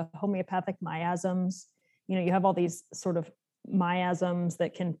the homeopathic miasms? You know, you have all these sort of miasms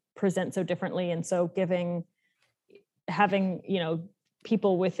that can present so differently. And so having, you know,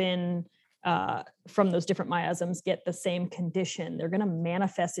 people within from those different miasms get the same condition, they're going to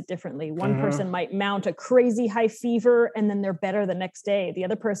manifest it differently. One person might mount a crazy high fever and then they're better the next day. The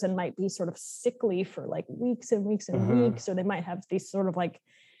other person might be sort of sickly for like weeks and weeks and weeks, or they might have these sort of like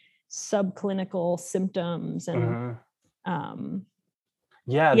subclinical symptoms. And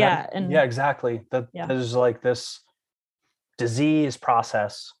exactly. There's like this disease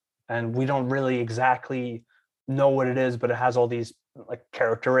process and we don't really exactly know what it is, but it has all these like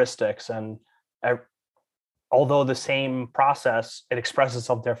characteristics, and although the same process, it expresses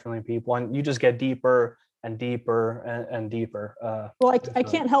itself differently in people, and you just get deeper and deeper and deeper. Well, I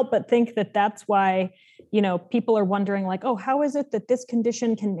can't help but think that that's why, you know, people are wondering like, oh, how is it that this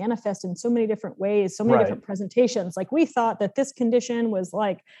condition can manifest in so many different ways, so many different presentations? Like we thought that this condition was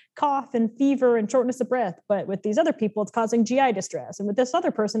like cough and fever and shortness of breath, but with these other people, it's causing GI distress. And with this other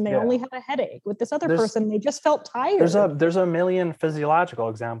person, they only had a headache. With this other person, they just felt tired. There's a million physiological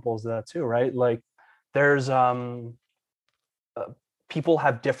examples of that too, right? Like there's people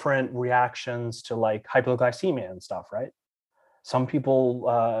have different reactions to like hypoglycemia and stuff, right? Some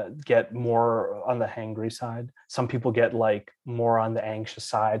people get more on the hangry side. Some people get like more on the anxious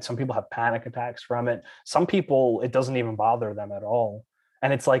side. Some people have panic attacks from it. Some people, it doesn't even bother them at all.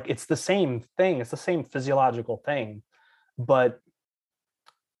 And it's like, it's the same thing. It's the same physiological thing, but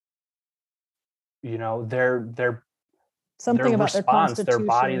you know, their something about response, their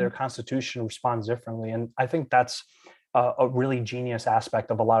body, their constitution responds differently. And I think that's a really genius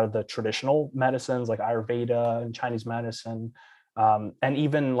aspect of a lot of the traditional medicines like Ayurveda and Chinese medicine, and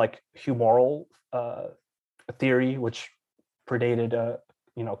even like humoral theory, which predated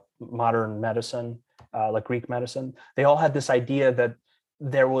modern medicine, like Greek medicine. They all had this idea that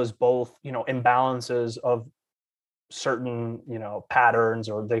there was both, you know, imbalances of certain, you know, patterns,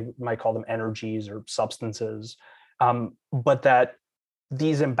 or they might call them energies or substances, but that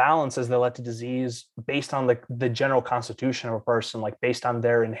these imbalances that led to disease based on the general constitution of a person, like based on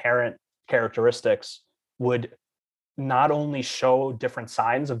their inherent characteristics, would not only show different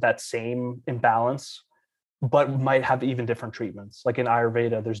signs of that same imbalance, but might have even different treatments. Like in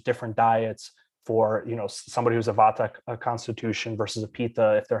Ayurveda, there's different diets for, you know, somebody who's a Vata constitution versus a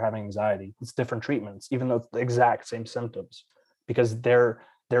Pitta if they're having anxiety. It's different treatments, even though it's the exact same symptoms, because their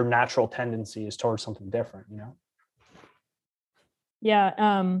natural tendency is towards something different, you know? Yeah.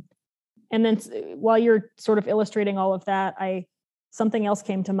 And then while you're sort of illustrating all of that, something else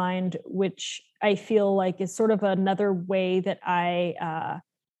came to mind, which I feel like is sort of another way that I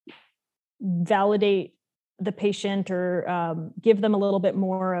validate the patient, or give them a little bit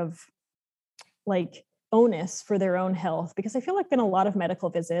more of like onus for their own health. Because I feel like in a lot of medical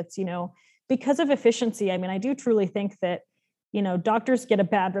visits, you know, because of efficiency, I mean, I do truly think that, you know, doctors get a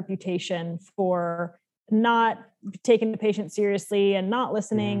bad reputation for not taking the patient seriously and not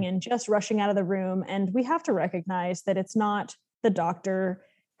listening and just rushing out of the room. And we have to recognize that it's not the doctor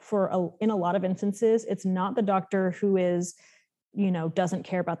in a lot of instances, it's not the doctor who is, you know, doesn't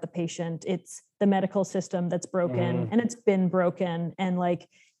care about the patient. It's the medical system that's broken, and it's been broken. And like,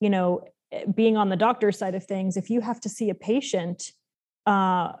 you know, being on the doctor's side of things, if you have to see a patient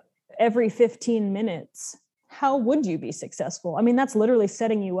every 15 minutes, how would you be successful? I mean, that's literally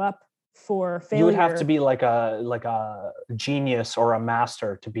setting you up for failure. You would have to be like a genius or a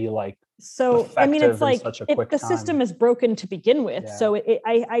master to be like, so I mean, it's like the time. system is broken to begin with. Yeah. So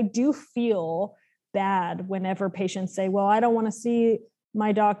I do feel bad whenever patients say, well, I don't want to see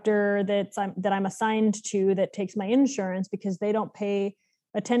my doctor that I'm assigned to that takes my insurance because they don't pay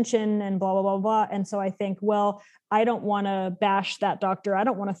attention and blah, blah, blah, blah. And so I think, well, I don't want to bash that doctor. I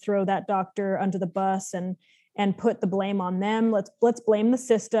don't want to throw that doctor under the bus and put the blame on them. Let's blame the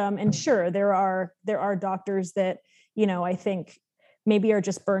system. And sure, there are doctors that, you know, I think maybe are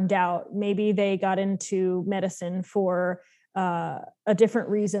just burned out. Maybe they got into medicine for a different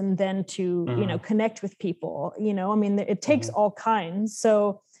reason than to, you know, connect with people, you know, I mean, it takes all kinds.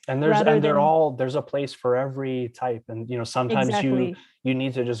 So, and there's a place for every type. And, you know, sometimes you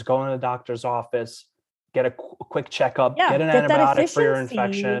need to just go in the doctor's office, get a quick checkup, get an antibiotic for your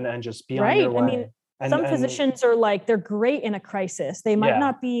infection, and just be on your way. I mean, some physicians are like, they're great in a crisis. They might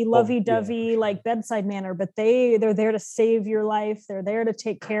not be lovey-dovey, like bedside manner, but they're there to save your life. They're there to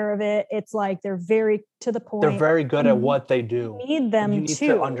take care of it. It's like, they're very to the point. They're very good at what they do. You need them you need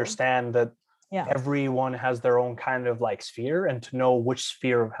to understand that everyone has their own kind of like sphere, and to know which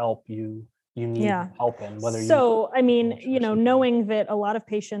sphere of help you you need help in, whether so I mean, knowing that a lot of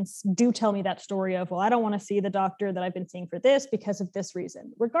patients do tell me that story of, well, I don't want to see the doctor that I've been seeing for this because of this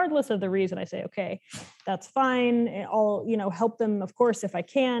reason. Regardless of the reason, I say, okay, that's fine. I'll, help them, of course, if I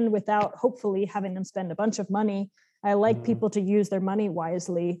can, without hopefully having them spend a bunch of money. I like people to use their money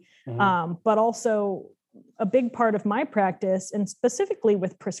wisely, but also a big part of my practice, and specifically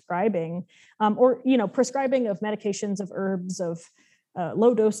with prescribing, prescribing of medications, of herbs, of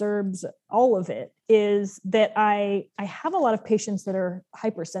low dose herbs, all of it, is that I have a lot of patients that are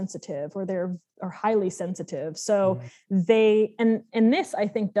hypersensitive or are highly sensitive. So they, and this I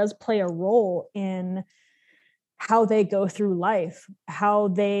think does play a role in how they go through life,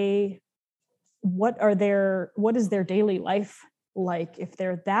 what is their daily life like if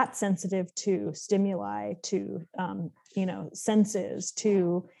they're that sensitive to stimuli, to senses,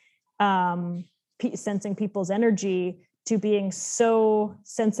 to sensing people's energy, to being so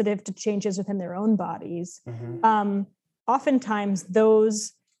sensitive to changes within their own bodies. Oftentimes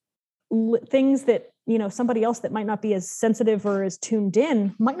those things that, somebody else that might not be as sensitive or as tuned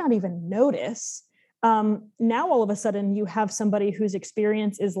in might not even notice. Now, all of a sudden you have somebody whose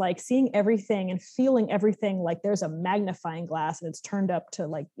experience is like seeing everything and feeling everything like there's a magnifying glass and it's turned up to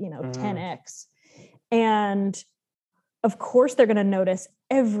 10x. And of course, they're going to notice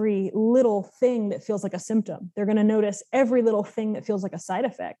every little thing that feels like a symptom. They're going to notice every little thing that feels like a side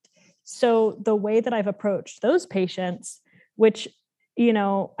effect. So the way that I've approached those patients, which,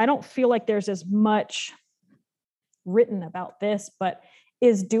 I don't feel like there's as much written about this, but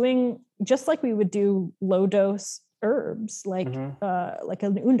is doing just like we would do low dose herbs, like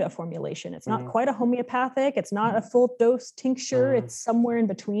an Unda formulation. It's not quite a homeopathic. It's not a full dose tincture. It's somewhere in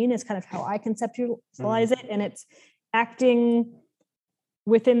between is kind of how I conceptualize it. And it's acting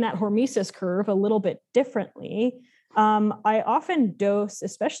within that hormesis curve a little bit differently. I often dose,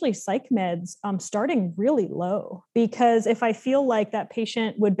 especially psych meds, starting really low, because if I feel like that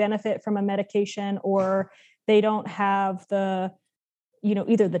patient would benefit from a medication or they don't have the,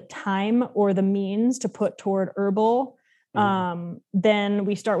 either the time or the means to put toward herbal, then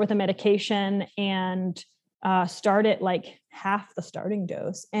we start with a medication and start at like half the starting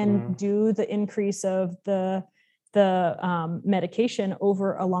dose and do the increase of the medication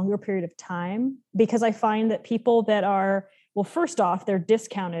over a longer period of time, because I find that people that are, well, first off, they're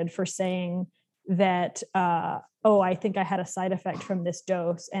discounted for saying that, I think I had a side effect from this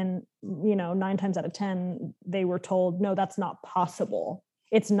dose. And, 9 times out of 10, they were told, no, that's not possible.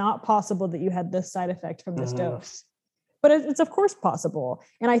 It's not possible that you had this side effect from this dose. But it's of course possible.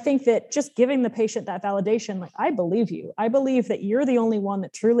 And I think that just giving the patient that validation, like, I believe you. I believe that you're the only one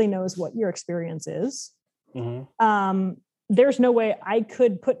that truly knows what your experience is. There's no way I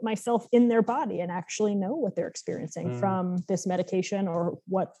could put myself in their body and actually know what they're experiencing from this medication or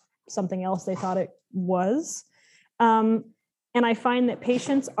what something else they thought it was. And I find that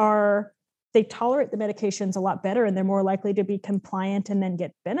patients they tolerate the medications a lot better, and they're more likely to be compliant and then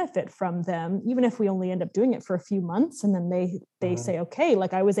get benefit from them, even if we only end up doing it for a few months. And then they say, okay,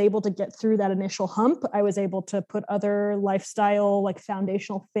 like I was able to get through that initial hump. I was able to put other lifestyle, like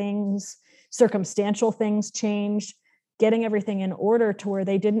foundational things, circumstantial things changed, getting everything in order to where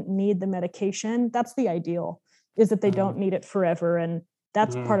they didn't need the medication. That's the ideal, is that they don't need it forever. And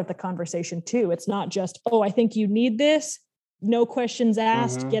that's part of the conversation too. It's not just, I think you need this. No questions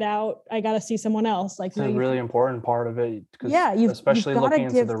asked, get out. I got to see someone else. Like, it's a really important part of it. Especially you've looking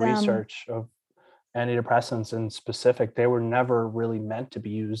into the research of antidepressants in specific, they were never really meant to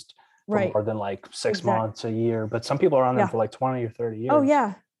be used for more than like 6 months, a year. But some people are on them for like 20 or 30 years. Oh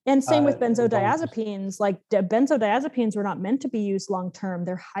yeah. And same with benzodiazepines. Like benzodiazepines were not meant to be used long-term.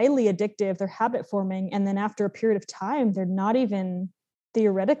 They're highly addictive. They're habit forming. And then after a period of time, they're not even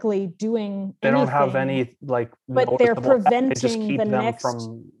theoretically doing they anything. Don't have any but they're preventing the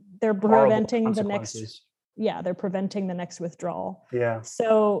next withdrawal. Yeah.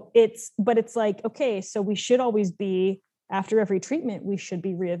 So it's like, okay, so we should always be, after every treatment, we should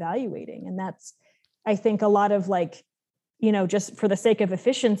be reevaluating. And that's, I think, a lot of just for the sake of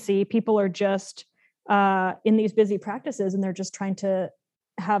efficiency, people are just in these busy practices and they're just trying to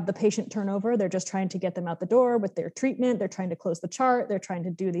have the patient turnover. They're just trying to get them out the door with their treatment. They're trying to close the chart. They're trying to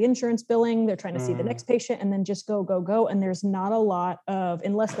do the insurance billing. They're trying to see the next patient and then just go. And there's not a lot of,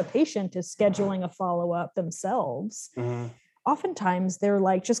 unless the patient is scheduling a follow-up themselves, oftentimes they're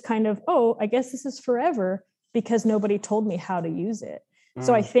like, just kind of, I guess this is forever because nobody told me how to use it.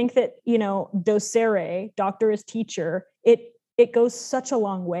 So I think that, docere, doctor is teacher, it goes such a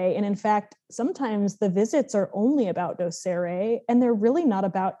long way. And in fact, sometimes the visits are only about docere and they're really not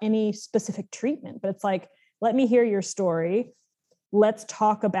about any specific treatment, but it's like, let me hear your story. let's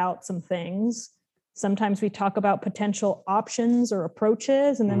talk about some things. Sometimes we talk about potential options or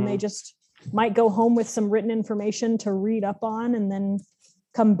approaches, and then they just might go home with some written information to read up on and then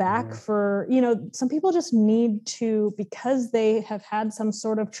come back for, some people just need to, because they have had some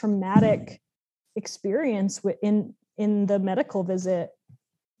sort of traumatic experience in the medical visit,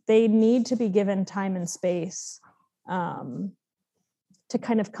 they need to be given time and space to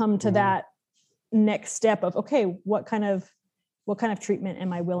kind of come to that next step of, okay, what kind of treatment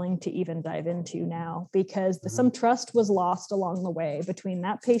am I willing to even dive into now? Because some trust was lost along the way between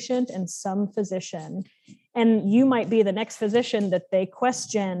that patient and some physician. And you might be the next physician that they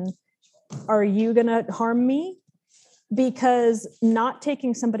question, are you going to harm me? Because not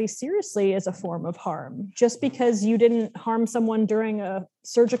taking somebody seriously is a form of harm. Just because you didn't harm someone during a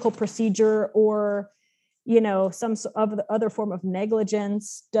surgical procedure or, some of the other form of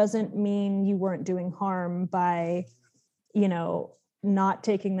negligence doesn't mean you weren't doing harm by not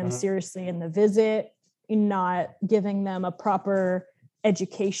taking them seriously in the visit, not giving them a proper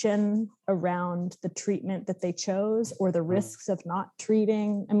education around the treatment that they chose or the risks of not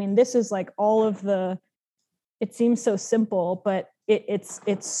treating. I mean, this is like all of it seems so simple, but it's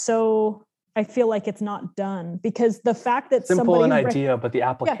so, I feel like it's not done, because the fact that simple an idea, but the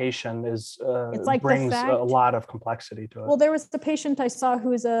application is it's like brings a lot of complexity to it. Well, there was the patient I saw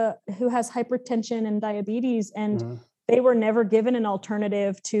who has hypertension and diabetes, and they were never given an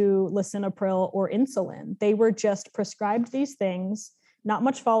alternative to lisinopril or insulin. They were just prescribed these things. Not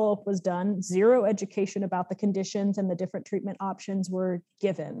much follow-up was done. Zero education about the conditions and the different treatment options were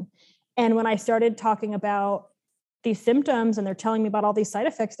given. And when I started talking about these symptoms and they're telling me about all these side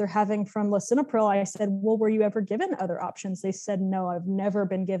effects they're having from lisinopril, I said, well, were you ever given other options? They said, no, I've never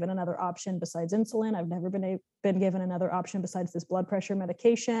been given another option besides insulin. I've never been given another option besides this blood pressure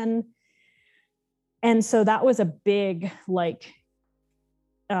medication. And so that was a big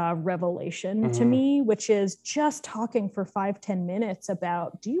revelation to me, which is just talking for 5-10 minutes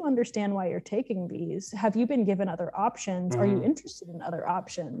about, do you understand why you're taking these? Have you been given other options? Are you interested in other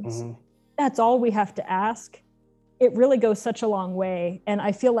options? That's all we have to ask. It really goes such a long way. And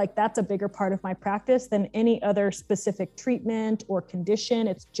I feel like that's a bigger part of my practice than any other specific treatment or condition.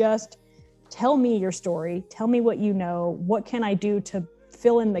 It's just, tell me your story. Tell me what you know. What can I do to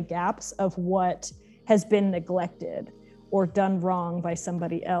fill in the gaps of what has been neglected or done wrong by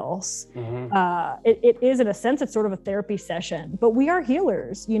somebody else? It is, in a sense, it's sort of a therapy session, but we are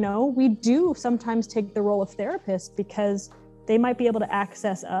healers. We do sometimes take the role of therapist because they might be able to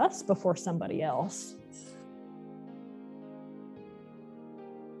access us before somebody else.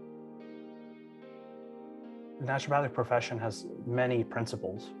 The naturopathic profession has many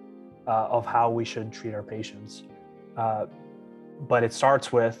principles of how we should treat our patients. But it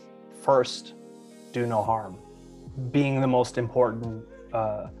starts with, first, do no harm, being the most important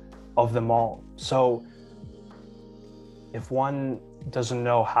of them all. So if one doesn't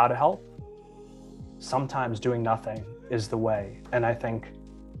know how to help, sometimes doing nothing is the way. And I think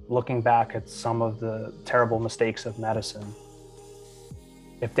looking back at some of the terrible mistakes of medicine,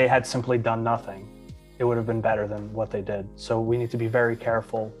 if they had simply done nothing, it would have been better than what they did. So we need to be very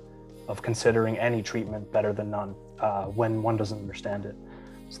careful of considering any treatment better than none when one doesn't understand it.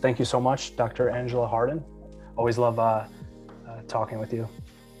 So thank you so much, Dr. Angela Hardin. Always love talking with you.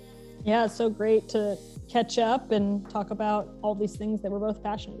 Yeah, it's so great to catch up and talk about all these things that we're both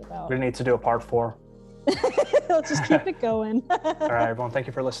passionate about. We need to do a part 4. Let's just keep it going. All right, everyone. Thank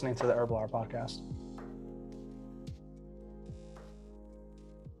you for listening to the Herbal Hour podcast.